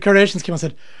Kardashians came out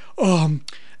and said,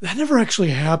 that never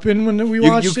actually happened when we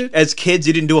watched it. As kids,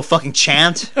 you didn't do a fucking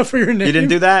chant for your name. You didn't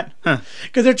do that? Huh.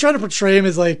 Because they're trying to portray him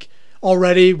as like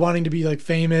already wanting to be like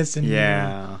famous and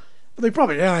yeah. But they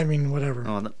probably I mean whatever.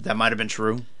 Oh, that might have been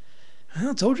true.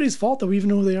 Well, it's OJ's fault that we even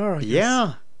know who they are. I guess.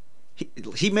 Yeah.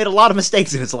 He made a lot of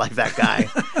mistakes in his life, that guy.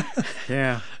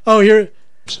 Yeah. Oh, here.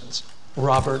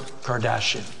 Robert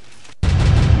Kardashian.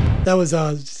 That was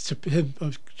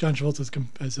John Travolta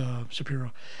as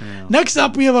Shapiro. Yeah. Next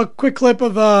up, we have a quick clip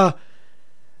of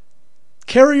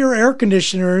Carrier Air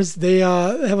Conditioners. They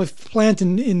have a plant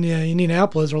in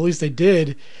Indianapolis, or at least they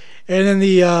did. And then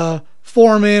the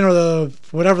foreman or the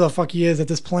whatever the fuck he is at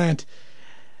this plant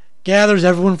gathers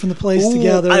everyone from the place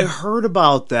together. I heard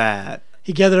about that.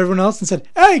 He gathered everyone else and said,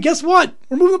 "Hey, guess what?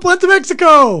 We're moving the plant to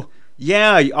Mexico."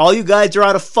 Yeah, all you guys are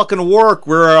out of fucking work.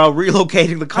 We're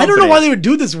relocating the company. I don't know why they would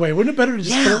do this way. Wouldn't it better to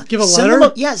just give a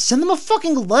letter? Send them a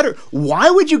fucking letter. Why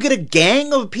would you get a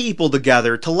gang of people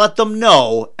together to let them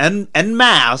know en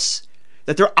masse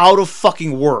that they're out of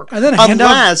fucking work? And then hand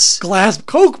out glass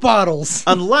Coke bottles.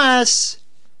 Unless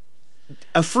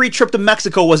a free trip to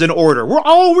Mexico was in order. We're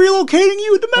all relocating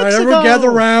you to Mexico. All right, everyone gather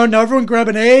around. Now everyone grab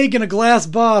an egg and a glass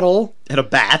bottle. And a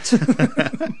bat.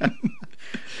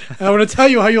 I want to tell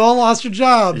you how you all lost your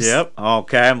jobs. Yep.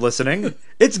 Okay, I'm listening.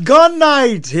 It's gun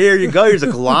night. Here you go. Here's a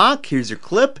Glock. Here's your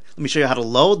clip. Let me show you how to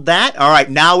load that. All right,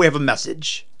 now we have a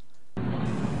message.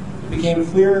 It became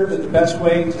clear that the best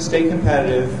way to stay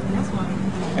competitive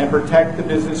and protect the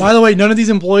business... By the way, none of these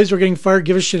employees are getting fired.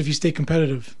 Give a shit if you stay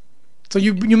competitive. So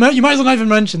you might as well not even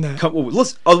mention that.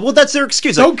 Listen, well, that's their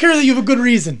excuse. Don't care that you have a good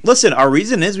reason. Listen, our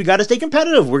reason is we got to stay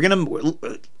competitive. We're gonna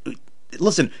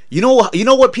listen. You know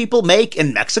what people make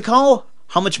in Mexico?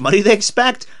 How much money they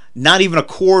expect? Not even a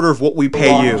quarter of what we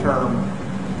pay you. Long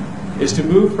term is to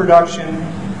move production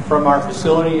from our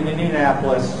facility in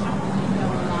Indianapolis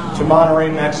to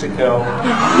Monterrey, Mexico.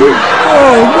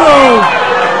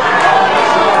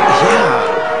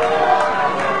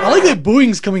 I like that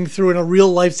booing's coming through in a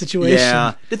real life situation.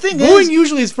 Yeah. The thing booing is,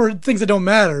 usually is for things that don't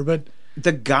matter, but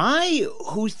the guy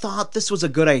who thought this was a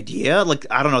good idea, like,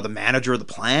 I don't know, the manager of the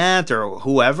plant or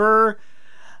whoever,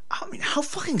 I mean, how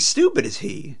fucking stupid is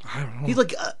he? I don't know. He's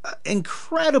like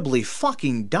incredibly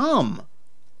fucking dumb.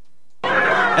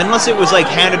 Unless it was like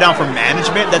handed down from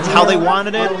management, that's how they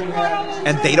wanted it.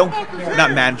 And they don't,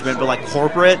 not management, but like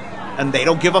corporate. And they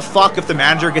don't give a fuck if the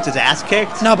manager gets his ass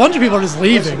kicked. No, a bunch of people are just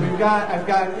leaving. Listen, I've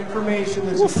got information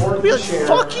that's important Be to like, share.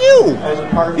 fuck you! As a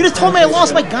part of You just the told me I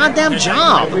lost my transition. goddamn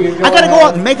job. If we could I gotta go ahead.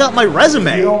 out and make up my If you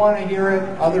resume. don't want to hear it,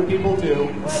 other people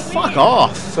do. Fuck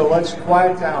off. So let's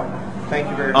quiet down. Thank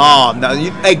you very much. Oh, no.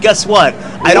 Hey, guess what?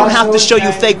 I don't have to show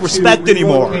you fake respect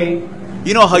anymore.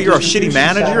 You know how you're a shitty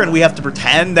manager and we have to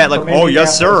pretend that, like, oh,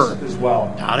 yes, sir. As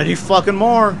well. Not any fucking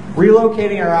more.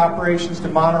 Relocating our operations to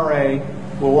Monterey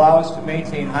will allow us to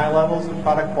maintain high levels of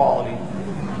product quality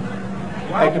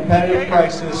at competitive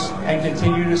prices and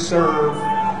continue to serve.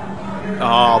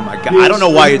 Oh my god! I don't know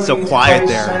why it's so quiet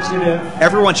there.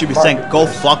 Everyone should be saying, "Go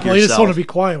fuck Well, he just told him yourself." to be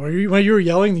quiet. When you were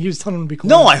yelling, he was telling him to be quiet.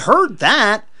 No, I heard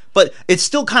that, but it's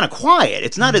still kind of quiet.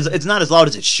 It's not as loud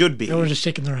as it should be. They were just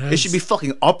shaking their heads. It should be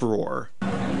fucking uproar.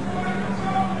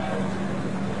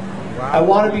 I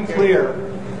want to be clear.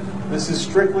 This is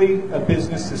strictly a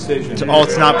business decision. Oh,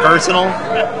 it's not personal?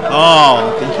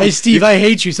 Oh. Hey, Steve, I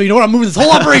hate you. So you know what? I'm moving this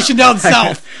whole operation down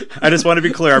south. I just want to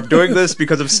be clear. I'm doing this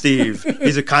because of Steve.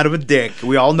 He's a kind of a dick.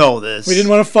 We all know this. We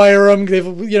didn't want to fire him. They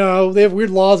have weird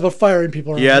laws about firing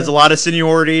people. He has a lot of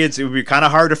seniority. It would be kind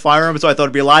of hard to fire him, so I thought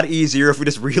it'd be a lot easier if we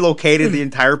just relocated the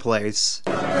entire place.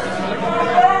 That's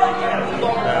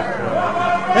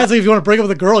like if you want to break up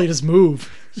with a girl, you just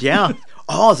move. Yeah.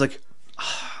 Oh, it's like,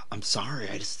 I'm sorry.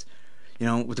 I just,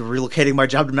 with relocating my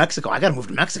job to Mexico, I gotta move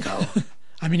to Mexico.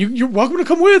 I mean, you're welcome to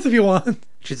come with if you want.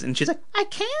 She's like, I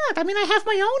can't. I mean, I have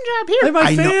my own job here. I have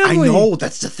my family. I know.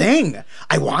 That's the thing.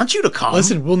 I want you to come.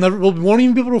 Listen, we won't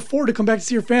even be able to afford to come back to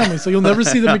see your family, so you'll never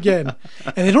see them again.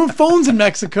 And they don't have phones in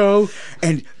Mexico.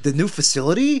 And the new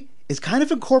facility is kind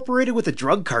of incorporated with a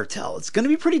drug cartel. It's going to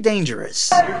be pretty dangerous.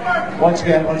 Once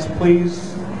again, let's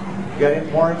please get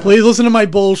more. Please listen to my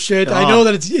bullshit. I know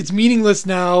that it's meaningless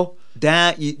now.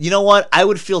 That you know what? I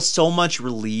would feel so much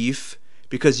relief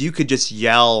because you could just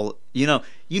yell.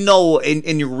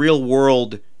 In your real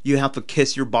world, you have to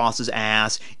kiss your boss's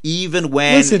ass, even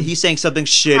when he's saying something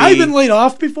shitty. I've been laid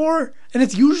off before, and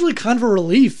it's usually kind of a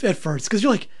relief at first because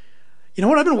you're like, you know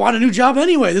what? I've been wanting a new job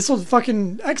anyway. This will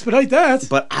fucking expedite that.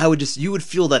 But you would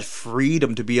feel that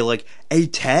freedom to be like, hey,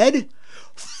 Ted,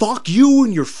 fuck you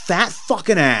and your fat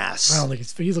fucking ass. I don't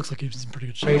think he looks like he's in pretty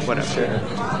good shape. Whatever.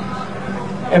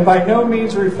 And by no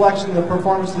means a reflection of the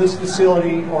performance of this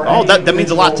facility or that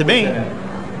means a lot to me.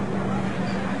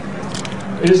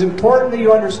 It is important that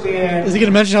you understand. Is he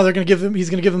going to mention how they're going to give him? He's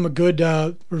going to give him a good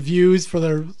reviews for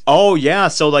their. Oh yeah,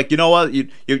 so like you know what you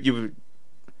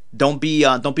don't be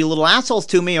little assholes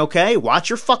to me, okay? Watch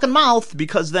your fucking mouth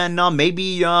because then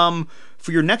maybe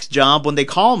for your next job when they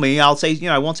call me, I'll say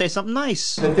I won't say something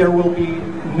nice. That there will be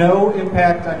no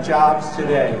impact on jobs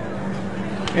today.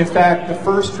 In fact, the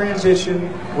first transition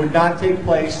would not take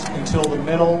place until the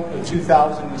middle of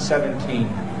 2017.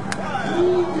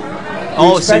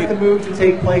 We expect the move to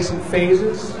take place in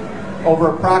phases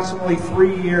over approximately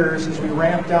 3 years as we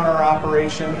ramp down our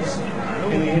operations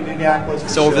in the Indianapolis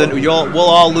So facility. we'll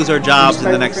all lose our jobs in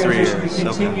the next 3 years.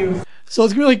 Okay. So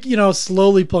it's going to be like,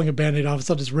 slowly pulling a Band-Aid off. It's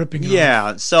not just ripping it off.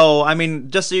 Yeah, so, I mean,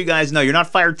 just so you guys know, you're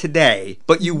not fired today,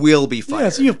 but you will be fired. Yeah,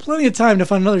 so you have plenty of time to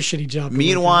find another shitty job.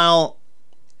 Meanwhile,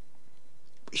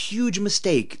 huge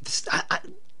mistake.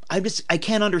 I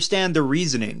can't understand the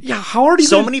reasoning. Yeah, how are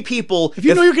you many people... If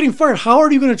you know you're getting fired, how are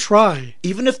you going to try?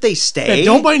 Even if they stay... Yeah,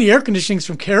 don't buy any air conditionings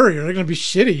from Carrier. They're going to be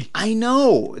shitty. I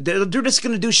know. They're just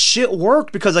going to do shit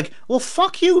work because, like, well,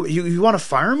 fuck you. You want to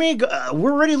fire me?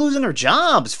 We're already losing our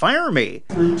jobs. Fire me.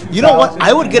 You know what?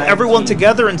 I would get everyone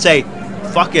together and say,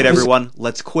 fuck it, everyone.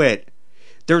 Let's quit.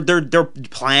 Their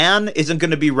plan isn't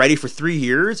going to be ready for 3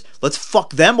 years. Let's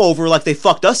fuck them over like they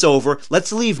fucked us over.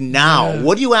 Let's leave now. Yeah.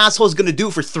 What are you assholes going to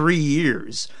do for 3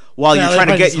 years while you're trying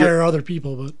to get hire other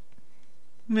people? But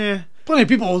meh. Plenty of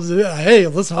people. Hey,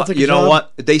 listen, I'll take a job. You know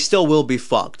what? They still will be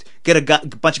fucked. Get a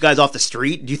bunch of guys off the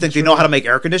street. Do you think they know how to make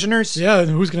air conditioners? Yeah, and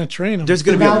who's going to train them? There's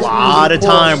going to be a lot of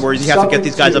time where you have to get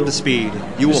these guys up to speed.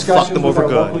 You will fuck them over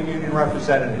good. Local union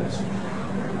representatives.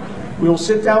 We will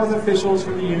sit down with officials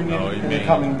from the union in the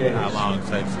coming days. How long it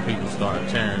takes people to start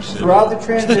tearing shit Throughout the up.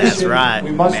 transition, That's right,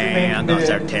 we must man. remain Don't committed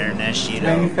start tearing that shit to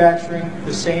up. manufacturing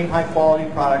the same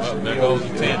high-quality products that we always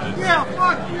do. Yeah,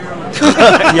 fuck you.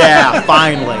 Yeah,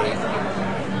 finally.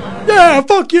 Yeah,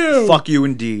 fuck you. Fuck you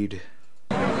indeed.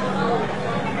 Oh,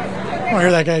 I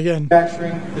hear that guy again.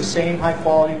 Manufacturing the same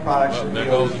high-quality products that we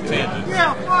always do.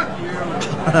 Yeah, fuck you.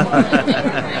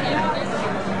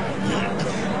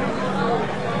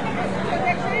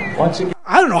 Once again,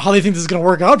 I don't know how they think this is going to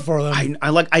work out for them.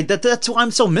 That's why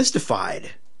I'm so mystified.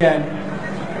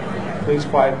 please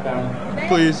quiet down.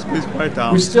 Please quiet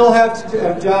down. We still have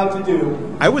a job to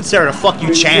do. I would start a fuck you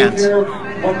We chant. sit here,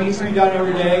 what needs to be done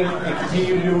every day, and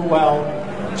continue to do it well,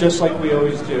 just like we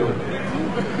always do.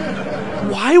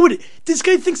 Why would this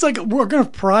guy thinks like we're gonna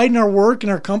have pride in our work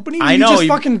and our company? I You know. just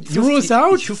fucking threw us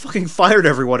out. You fucking fired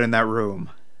everyone in that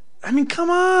room. I mean, come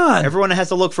on. Everyone has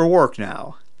to look for work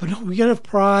now. But no, we gotta have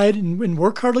pride and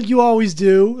work hard like you always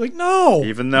do. Like, no.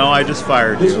 Even though I just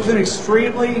fired This you. was an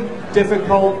extremely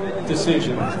difficult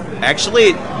decision.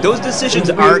 Actually, those decisions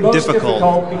It was aren't most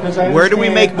difficult. because I Where do we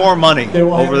make more money? they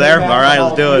will have Over an there? impact All right, on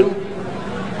let's do all it.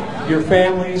 of you, your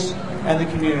families, and the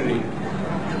community.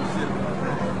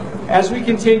 As we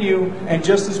continue, and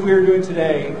just as we are doing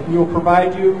today, we will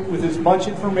provide you with as much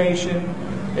information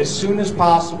as soon as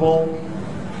possible.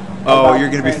 Oh, about you're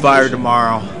the going to be transition. fired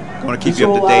tomorrow. I want to keep This you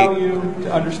will up to allow date. you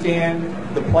to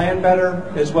understand the plan better,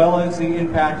 as well as the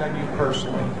impact on you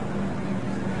personally.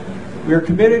 We are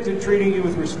committed to treating you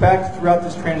with respect throughout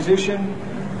this transition,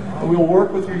 and we will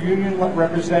work with your union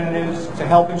representatives to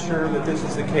help ensure that this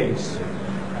is the case.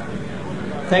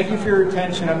 Thank you for your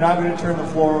attention. I'm now going to turn the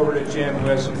floor over to Jim, who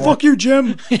has some more. Fuck you,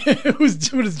 Jim. what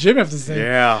does Jim have to say?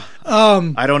 Yeah.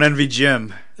 I don't envy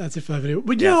Jim. That's it for that video.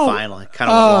 But Yeah, no, finally. Kind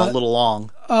of a little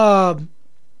long.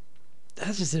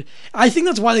 That's just it. I think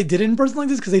that's why they did it in person like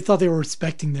this, because they thought they were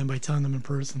respecting them by telling them in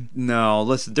person. No,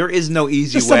 listen, there is no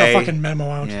easy Just way. send a fucking memo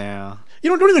out. Yeah.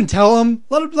 You don't even tell them.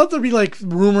 Let there be like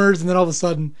rumors, and then all of a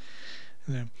sudden,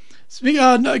 yeah.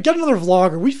 Get another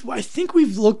vlogger. I think we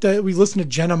listened to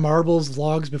Jenna Marble's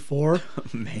vlogs before.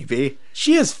 Maybe.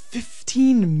 She has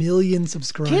 15 million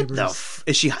subscribers.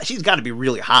 Is she's got to be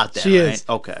really hot then, She right? is.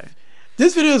 Okay.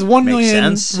 This video has 1 Makes million,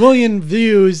 sense. million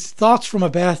views. Thoughts from a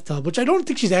bathtub, which I don't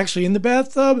think she's actually in the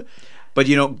bathtub. But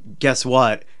guess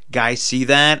what? Guys see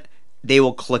that, they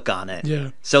will click on it. Yeah.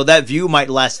 So that view might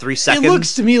last 3 seconds. It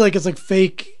looks to me like it's like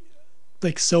fake,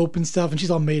 like soap and stuff, and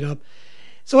she's all made up.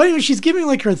 So anyway, she's giving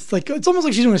like her it's almost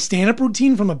like she's doing a stand-up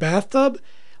routine from a bathtub,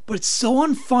 but it's so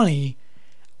unfunny.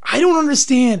 I don't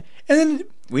understand. And then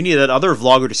we need that other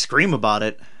vlogger to scream about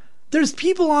it. There's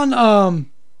people on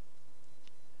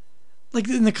like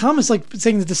in the comments like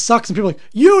saying that this sucks, and people are like,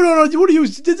 you don't know, what are you?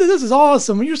 This is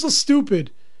awesome. You're so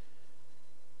stupid.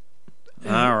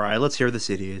 All right, let's hear this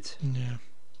idiot. Yeah.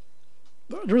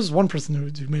 There was one person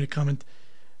who made a comment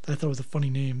that I thought was a funny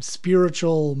name,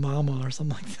 Spiritual Mama or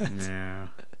something like that. Yeah,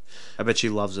 I bet she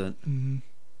loves it. Mm-hmm.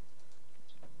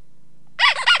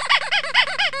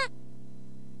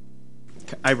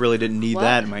 I really didn't need What?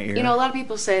 that in my ear. You know, a lot of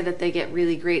people say that they get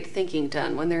really great thinking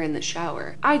done when they're in the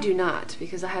shower. I do not,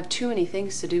 because I have too many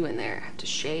things to do in there. I have to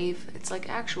shave. It's like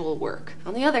actual work.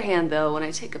 On the other hand, though, when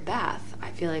I take a bath,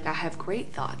 I feel like I have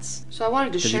great thoughts. So I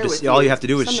wanted to 'Cause share with you. all you have to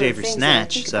do is some of shave the your things that I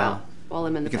snatch, think so about while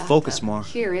I'm in the you can bathtub. focus more.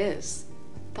 Here is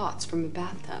thoughts from a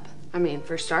bathtub. I mean,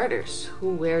 for starters, who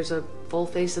wears a full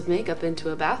face of makeup into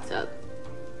a bathtub?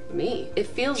 Me. It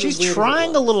feels She's as weird as it trying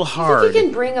a looks. little You hard. think you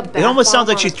can bring a bath It almost sounds bomb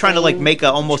like on she's a trying to like plane? make a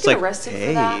almost Would you like, get arrested for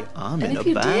hey, that? I'm And in if a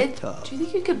you did, bathtub. do you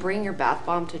think you could bring your bath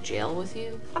bomb to jail with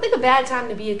you? I think a bad time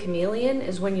to be a chameleon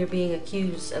is when you're being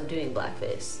accused of doing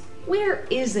blackface. Where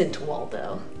isn't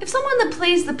Waldo? If someone that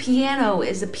plays the piano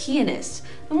is a pianist,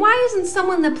 then why isn't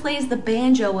someone that plays the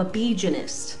banjo a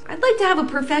bejanist? I'd like to have a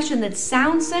profession that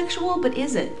sounds sexual but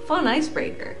isn't. Fun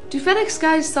icebreaker. Do FedEx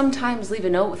guys sometimes leave a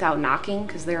note without knocking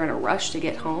because they're in a rush to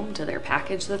get home to their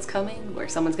package that's coming, where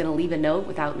someone's gonna leave a note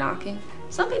without knocking?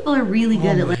 Some people are really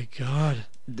good at Oh my god.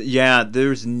 Yeah,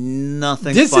 there's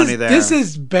nothing This funny is there. this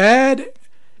is bad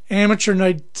amateur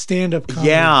night stand-up comedy.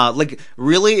 Yeah, like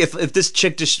really, if this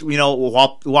chick just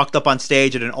walked up on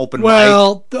stage at an open mic.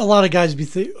 Well, a lot of guys would be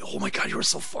thinking, "Oh my god, you were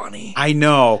so funny." I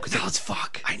know. Now let's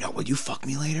fuck. I know. Will you fuck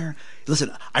me later?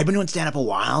 Listen, I've been doing stand up a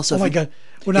while, so Oh if my you, god.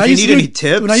 if you need any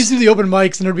tips, when I used to do the open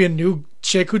mics and there'd be a new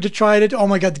chick who tried it, oh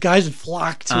my god, the guys would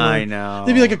flock to her. I know.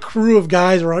 There'd be like a crew of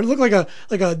guys around. It looked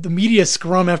like the media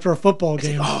scrum after a football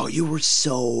game. oh, you were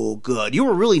so good. You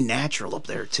were really natural up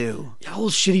there too. Yeah, all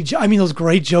those shitty. I mean, those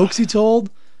great jokes he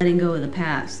told. Letting go of the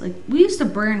past. Like, we used to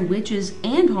burn witches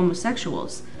and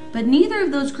homosexuals, but neither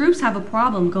of those groups have a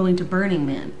problem going to Burning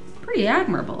Man. Pretty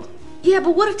admirable. Yeah,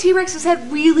 but what if T-Rexes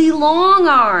had really long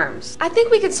arms? I think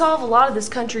we could solve a lot of this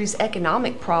country's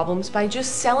economic problems by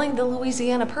just selling the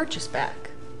Louisiana Purchase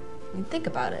back. I mean, think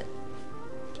about it.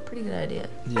 It's a pretty good idea.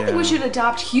 I think we should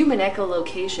adopt human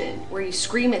echolocation, where you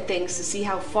scream at things to see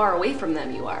how far away from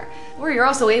them you are. Where you're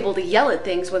also able to yell at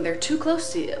things when they're too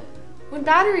close to you. When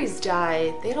batteries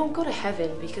die, they don't go to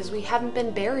heaven because we haven't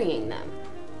been burying them.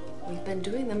 We've been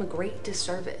doing them a great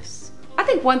disservice. I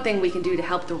think one thing we can do to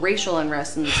help the racial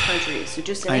unrest in this country is to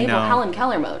just enable Helen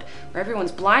Keller mode, where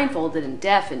everyone's blindfolded and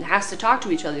deaf and has to talk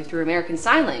to each other through American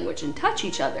Sign Language and touch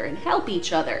each other and help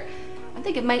each other. I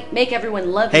think it might make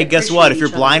everyone love. Hey, guess what? If you're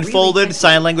blindfolded,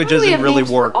 sign language doesn't really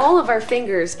work. All of our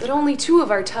fingers, but only 2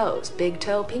 of our toes. Big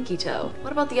toe, pinky toe.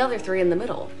 What about the other 3 in the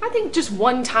middle? I think just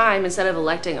one time, instead of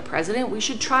electing a president, we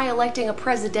should try electing a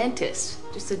presidentist.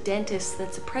 Just a dentist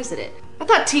that's a president. I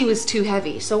thought tea was too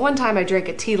heavy, so one time I drank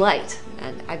a tea light,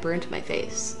 and I burnt my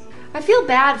face. I feel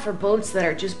bad for boats that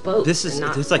are just boats.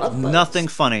 There's like nothing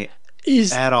funny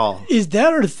at all. Is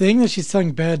that her thing that she's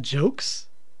telling bad jokes?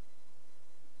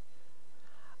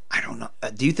 I don't know.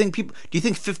 Do you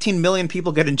think 15 million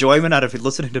people get enjoyment out of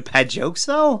listening to bad jokes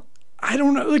though? I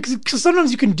don't know. Because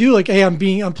sometimes you can do like, hey, I'm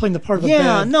playing the part of a bad.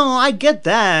 Yeah, no, I get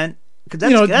that.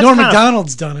 That's Norm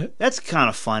Macdonald's done it. That's kind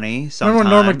of funny. Sometimes. Remember when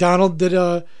Norm Macdonald did?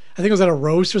 I think it was at a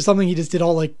roast or something. He just did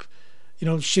all like,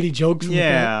 shitty jokes.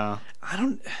 Yeah. I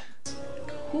don't.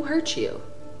 Who hurt you?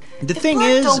 The if thing black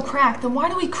is, don't crack. Then why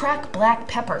do we crack black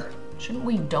pepper? Shouldn't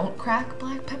we don't crack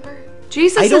black pepper?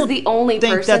 Jesus is the only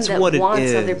person that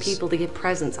wants other people to get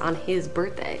presents on his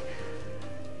birthday.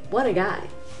 What a guy.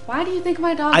 Why do you think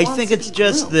my dog wants think to it's be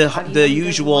just groomed? the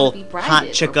usual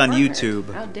hot chick on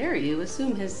YouTube. How dare you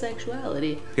assume his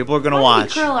sexuality? People are gonna Why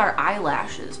watch. do we curl our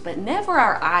eyelashes, but never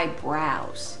our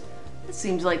eyebrows? That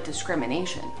seems like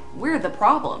discrimination. We're the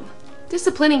problem.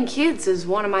 Disciplining kids is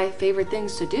one of my favorite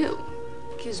things to do.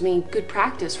 It gives me good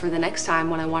practice for the next time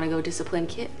when I want to go discipline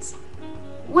kids.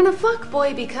 When a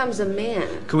fuckboy becomes a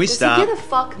man, Can we does stop? he get a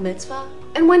fuck mitzvah?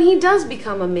 And when he does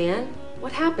become a man,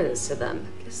 what happens to them?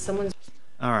 Guess someone's...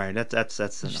 All right, that's.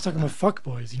 She's talking about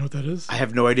fuckboys. You know what that is? I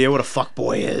have no idea what a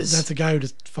fuckboy is. That's a guy who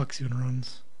just fucks you and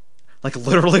runs. Like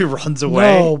literally runs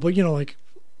away. No, but like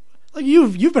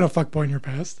you've been a fuckboy in your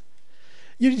past.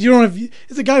 You don't have.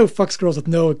 It's a guy who fucks girls with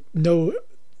no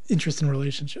interest in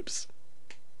relationships.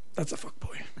 That's a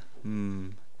fuckboy.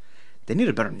 They need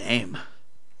a better name.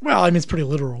 Well, I mean, it's pretty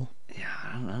literal. Yeah,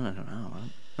 I don't know.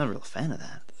 I'm not a real fan of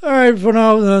that. All right, for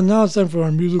now it's time for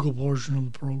our musical portion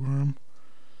of the program.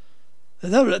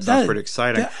 Sounds pretty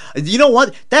exciting. You know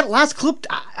what? That last clip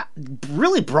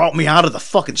really brought me out of the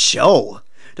fucking show.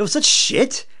 That was such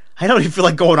shit. I don't even feel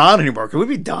like going on anymore. Can we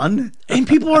be done? And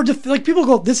people are people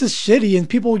go, "This is shitty," and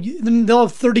then they'll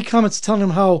have 30 comments telling them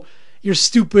how you're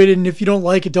stupid, and if you don't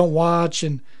like it, don't watch,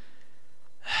 and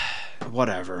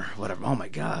whatever. Oh my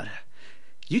god.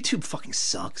 YouTube fucking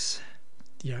sucks.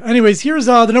 Yeah. Anyways, here's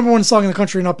the number 1 song in the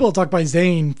country, and Uphill Talk by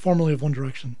Zayn, formerly of One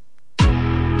Direction.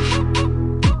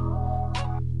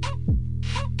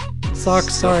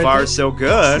 Sucks. So far, so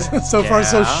good. So far,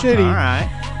 so shitty. All right.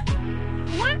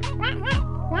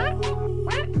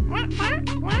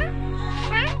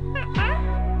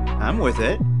 I'm with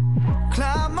it.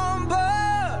 Climb on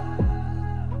board.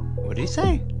 What did he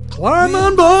say? Climb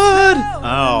on board.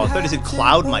 Oh, I thought he said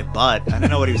cloud my butt. I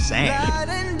didn't know what he was saying.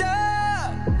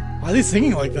 Why are they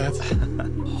singing like that?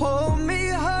 Well,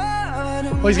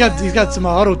 he's got some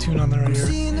auto tune on there right here.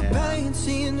 Seeing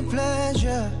the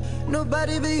pleasure.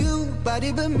 Nobody but you,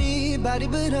 body but me, body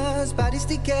but us, bodies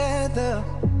together.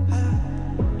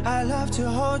 I love to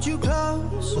hold you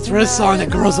close. Let's write a song that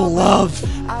girls will love.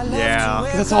 Yeah.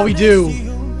 'Cause that's all we do.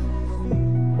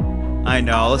 I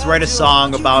know. Let's write a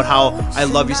song about how I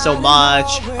love you so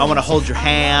much. I want to hold your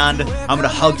hand. I'm going to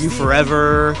hug you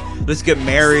forever. Let's get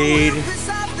married.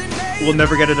 We'll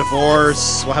never get a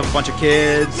divorce. We'll have a bunch of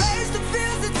kids.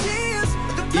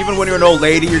 Even when you're an old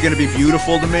lady, you're going to be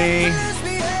beautiful to me.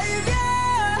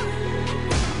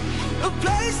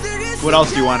 What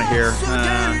else do you want to hear?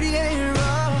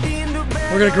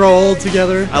 We're going to grow old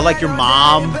together. I like your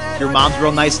mom. Your mom's a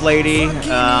real nice lady.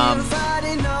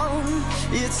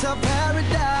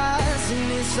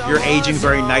 You're aging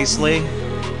very nicely.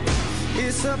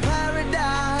 It's a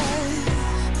paradise,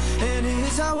 and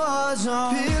it's our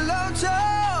pillow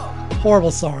talk.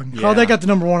 Horrible song. Yeah. How that got to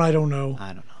number 1, I don't know.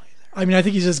 I don't know either. I mean, I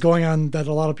think he's just going on that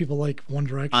a lot of people like One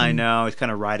Direction. I know. He's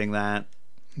kind of riding that.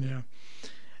 Yeah.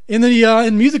 In the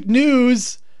in music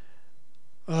news,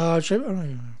 a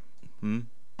little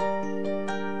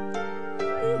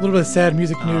bit of sad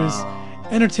music news.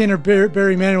 Entertainer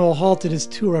Barry Manilow halted his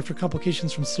tour after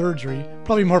complications from surgery.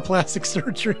 Probably more plastic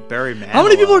surgery. Barry Manilow. How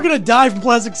many people are gonna die from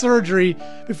plastic surgery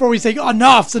before we say, oh,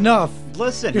 enough's enough?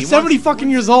 Listen, you're 70 fucking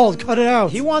years old. Cut it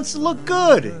out. He wants to look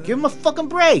good. Give him a fucking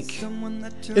break.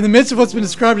 In the midst of what's been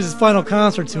described as his final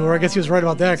concert tour, I guess he was right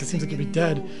about that because it seems like he'd be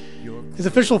dead. His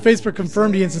official Facebook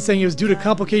confirmed the incident, saying it was due to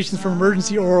complications from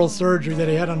emergency oral surgery that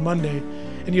he had on Monday,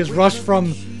 and he was rushed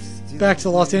back to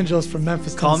Los Angeles from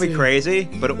Memphis, Call Tennessee. me crazy,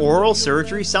 but oral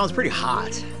surgery sounds pretty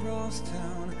hot.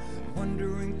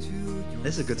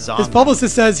 This is a good song. His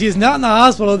publicist says he is not in the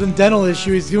hospital with a dental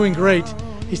issue. He's doing great.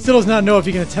 He still does not know if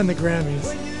he can attend the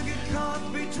Grammys.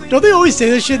 Don't they always say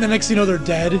this shit and the next thing you know they're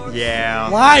dead? Yeah.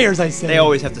 Liars, I say. They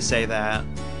always have to say that.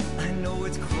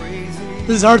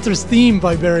 This is Arthur's Theme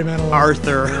by Barry Manilow.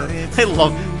 Arthur. I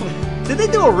love... Did they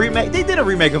do a remake? They did a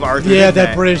remake of Arthur, Yeah, didn't that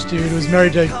they? British dude who was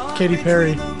married to Katy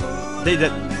Perry. They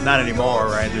did... Not anymore,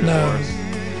 right? They're No.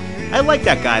 divorced. I like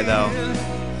that guy, though.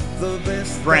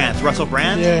 Brand. Russell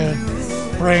Brand? Yeah.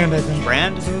 Brand, I think.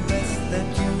 Brand?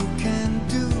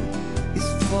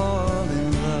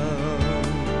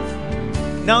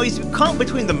 No, he's caught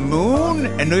between the moon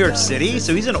and New York City,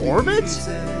 so he's in orbit?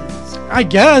 I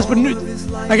guess, but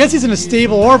I guess he's in a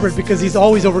stable orbit because he's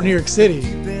always over New York City.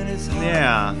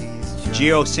 Yeah.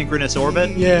 Geosynchronous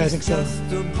orbit? Yeah, I think so.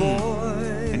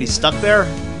 And he's stuck there?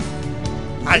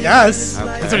 I guess. Okay.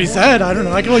 That's what he said. I don't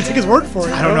know. I can only take his word for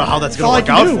it. I don't know how that's going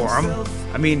to work out for him.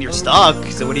 I mean, you're stuck,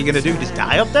 so what are you going to do? Just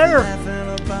die up there?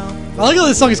 I like how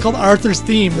this song is called Arthur's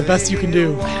Theme, the best you can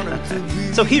do.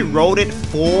 So he wrote it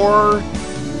for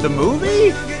the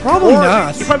movie? Probably Or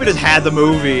not. He probably just had the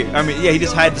movie. I mean, yeah, he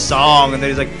just had the song, and then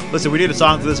he's like, listen, we need a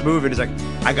song for this movie. And he's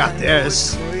like, I got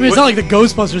this. I mean, it's not like the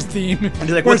Ghostbusters theme. And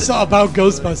he's like, where what's it's all about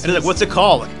Ghostbusters. And he's like, what's it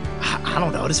called? Like, I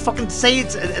don't know. Just fucking say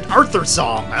it's an Arthur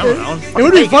song. I don't know. It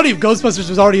would be funny if Ghostbusters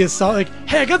was already a song. Like,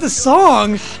 hey, I got this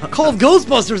song called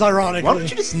Ghostbusters, ironically. Why don't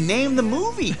you just name the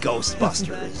movie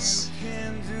Ghostbusters?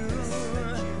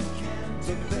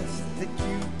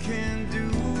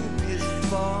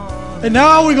 And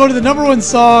now we go to the #1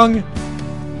 song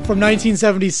from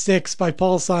 1976 by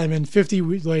Paul Simon, 50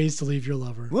 Ways to Leave Your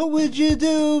Lover. What would you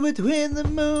do between the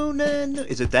moon and...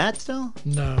 Is it that still?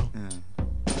 No.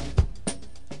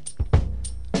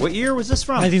 What year was this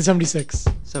from? 1976.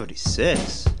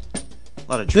 76. A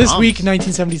lot of drums. This week,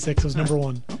 1976 was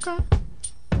 #1. Okay.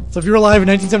 So if you were alive in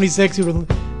 1976,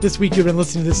 this week you've been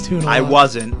listening to this tune a lot. I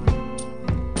wasn't.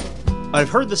 I've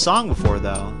heard the song before,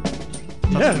 though.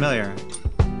 Sounds Yeah. familiar.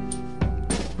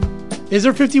 Is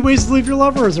there 50 Ways to Leave Your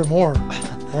Lover, or is there more?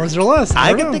 Or is there less? I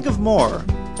don't can know. think of more.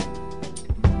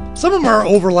 Some of them are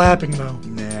overlapping, though.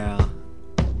 Yeah.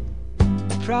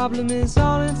 Problem is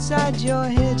all inside your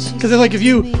head. Because like if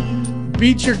you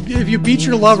beat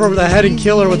your lover over the head and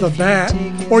kill her with a bat,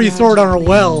 or you throw her down a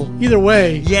well, either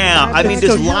way. Yeah, I mean, it's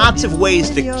there's still- lots of ways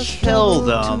to kill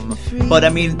them, but I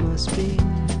mean,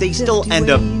 they still end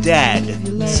up dead.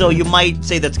 So you might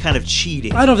say that's kind of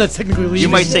cheating. I don't know if that's technically legal. You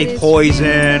might say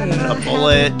poison, a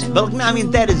bullet, but I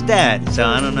mean, dead is dead, so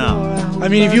I don't know. I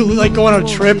mean, if you like go on a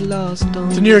trip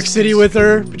to New York City with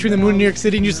her, between the moon and New York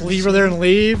City, and you just leave her there and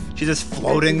leave. She's just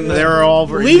floating there all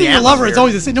over. Leaving your lover, it's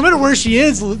always the same. No matter where she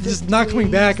is, just not coming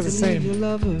back is the same.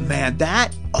 Man,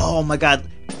 that, oh my god.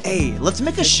 Hey, let's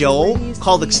make a show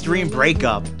called Extreme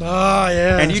Breakup. Oh,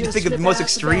 yeah. And you think of the most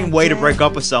extreme way to break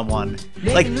up with someone.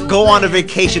 Like, go on a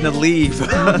vacation and leave.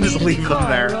 Just leave them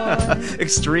there.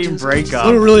 Extreme breakup.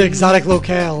 It's a really exotic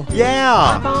locale.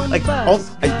 Yeah. Like,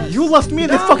 oh, you left me in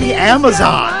the fucking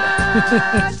Amazon.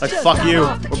 Like, fuck you.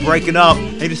 We're breaking up.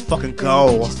 They just fucking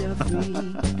go.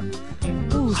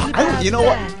 You know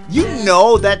what? You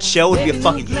know that show would be a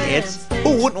fucking hit.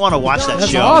 Who wouldn't want to watch that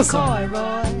That's show? awesome.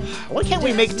 Why can't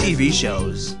we make TV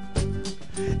shows?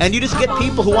 And you just get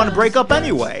people who want to break up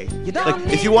anyway. Like,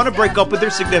 if you want to break up with their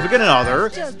significant other,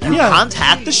 you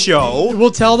contact the show.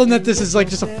 We'll tell them that this is like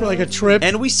just a trip.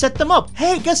 And we set them up.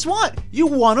 Hey, guess what? You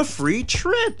want a free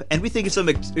trip. And we think it's some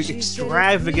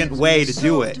extravagant way to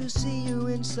do it.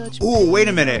 Ooh, wait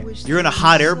a minute. You're in a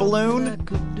hot air balloon?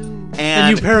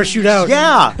 And you parachute out.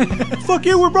 Yeah. Fuck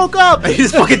you, we're broke up. And he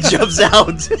just fucking jumps out.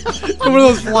 One of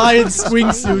those flying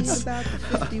swing suits.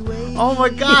 Oh my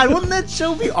god, wouldn't that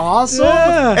show be awesome?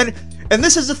 Yeah. And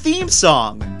this is a theme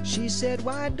song.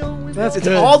 That's It's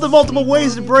good. all the multiple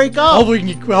ways to break I up.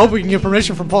 hope we can get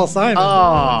permission from Paul Simon.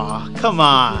 Oh, come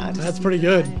on. That's pretty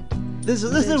good. This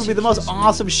would be the most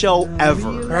awesome show ever.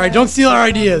 All right, don't steal our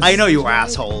ideas. I know you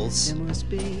assholes.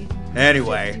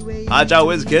 Anyway,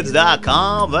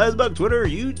 HotshotWizKids.com, Facebook, Twitter,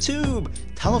 YouTube.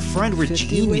 Tell a friend we're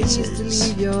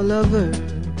geniuses. Your lover,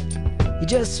 you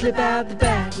just slip out the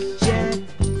back, Jack.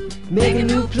 Make a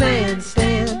new plan,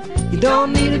 Stan. You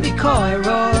don't need to be coy,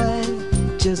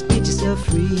 Roy. Just get yourself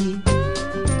free.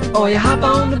 Or you hop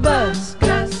on the bus,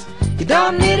 Gus. You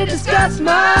don't need to discuss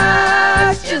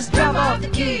much. Just drop off the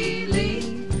key,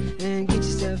 Lee, and get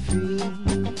yourself free.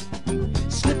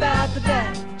 Slip out the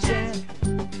back, check.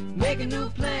 Make a new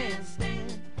plan, Stan.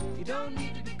 You don't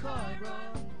need to be coy,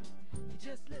 Roy. You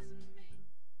just listen.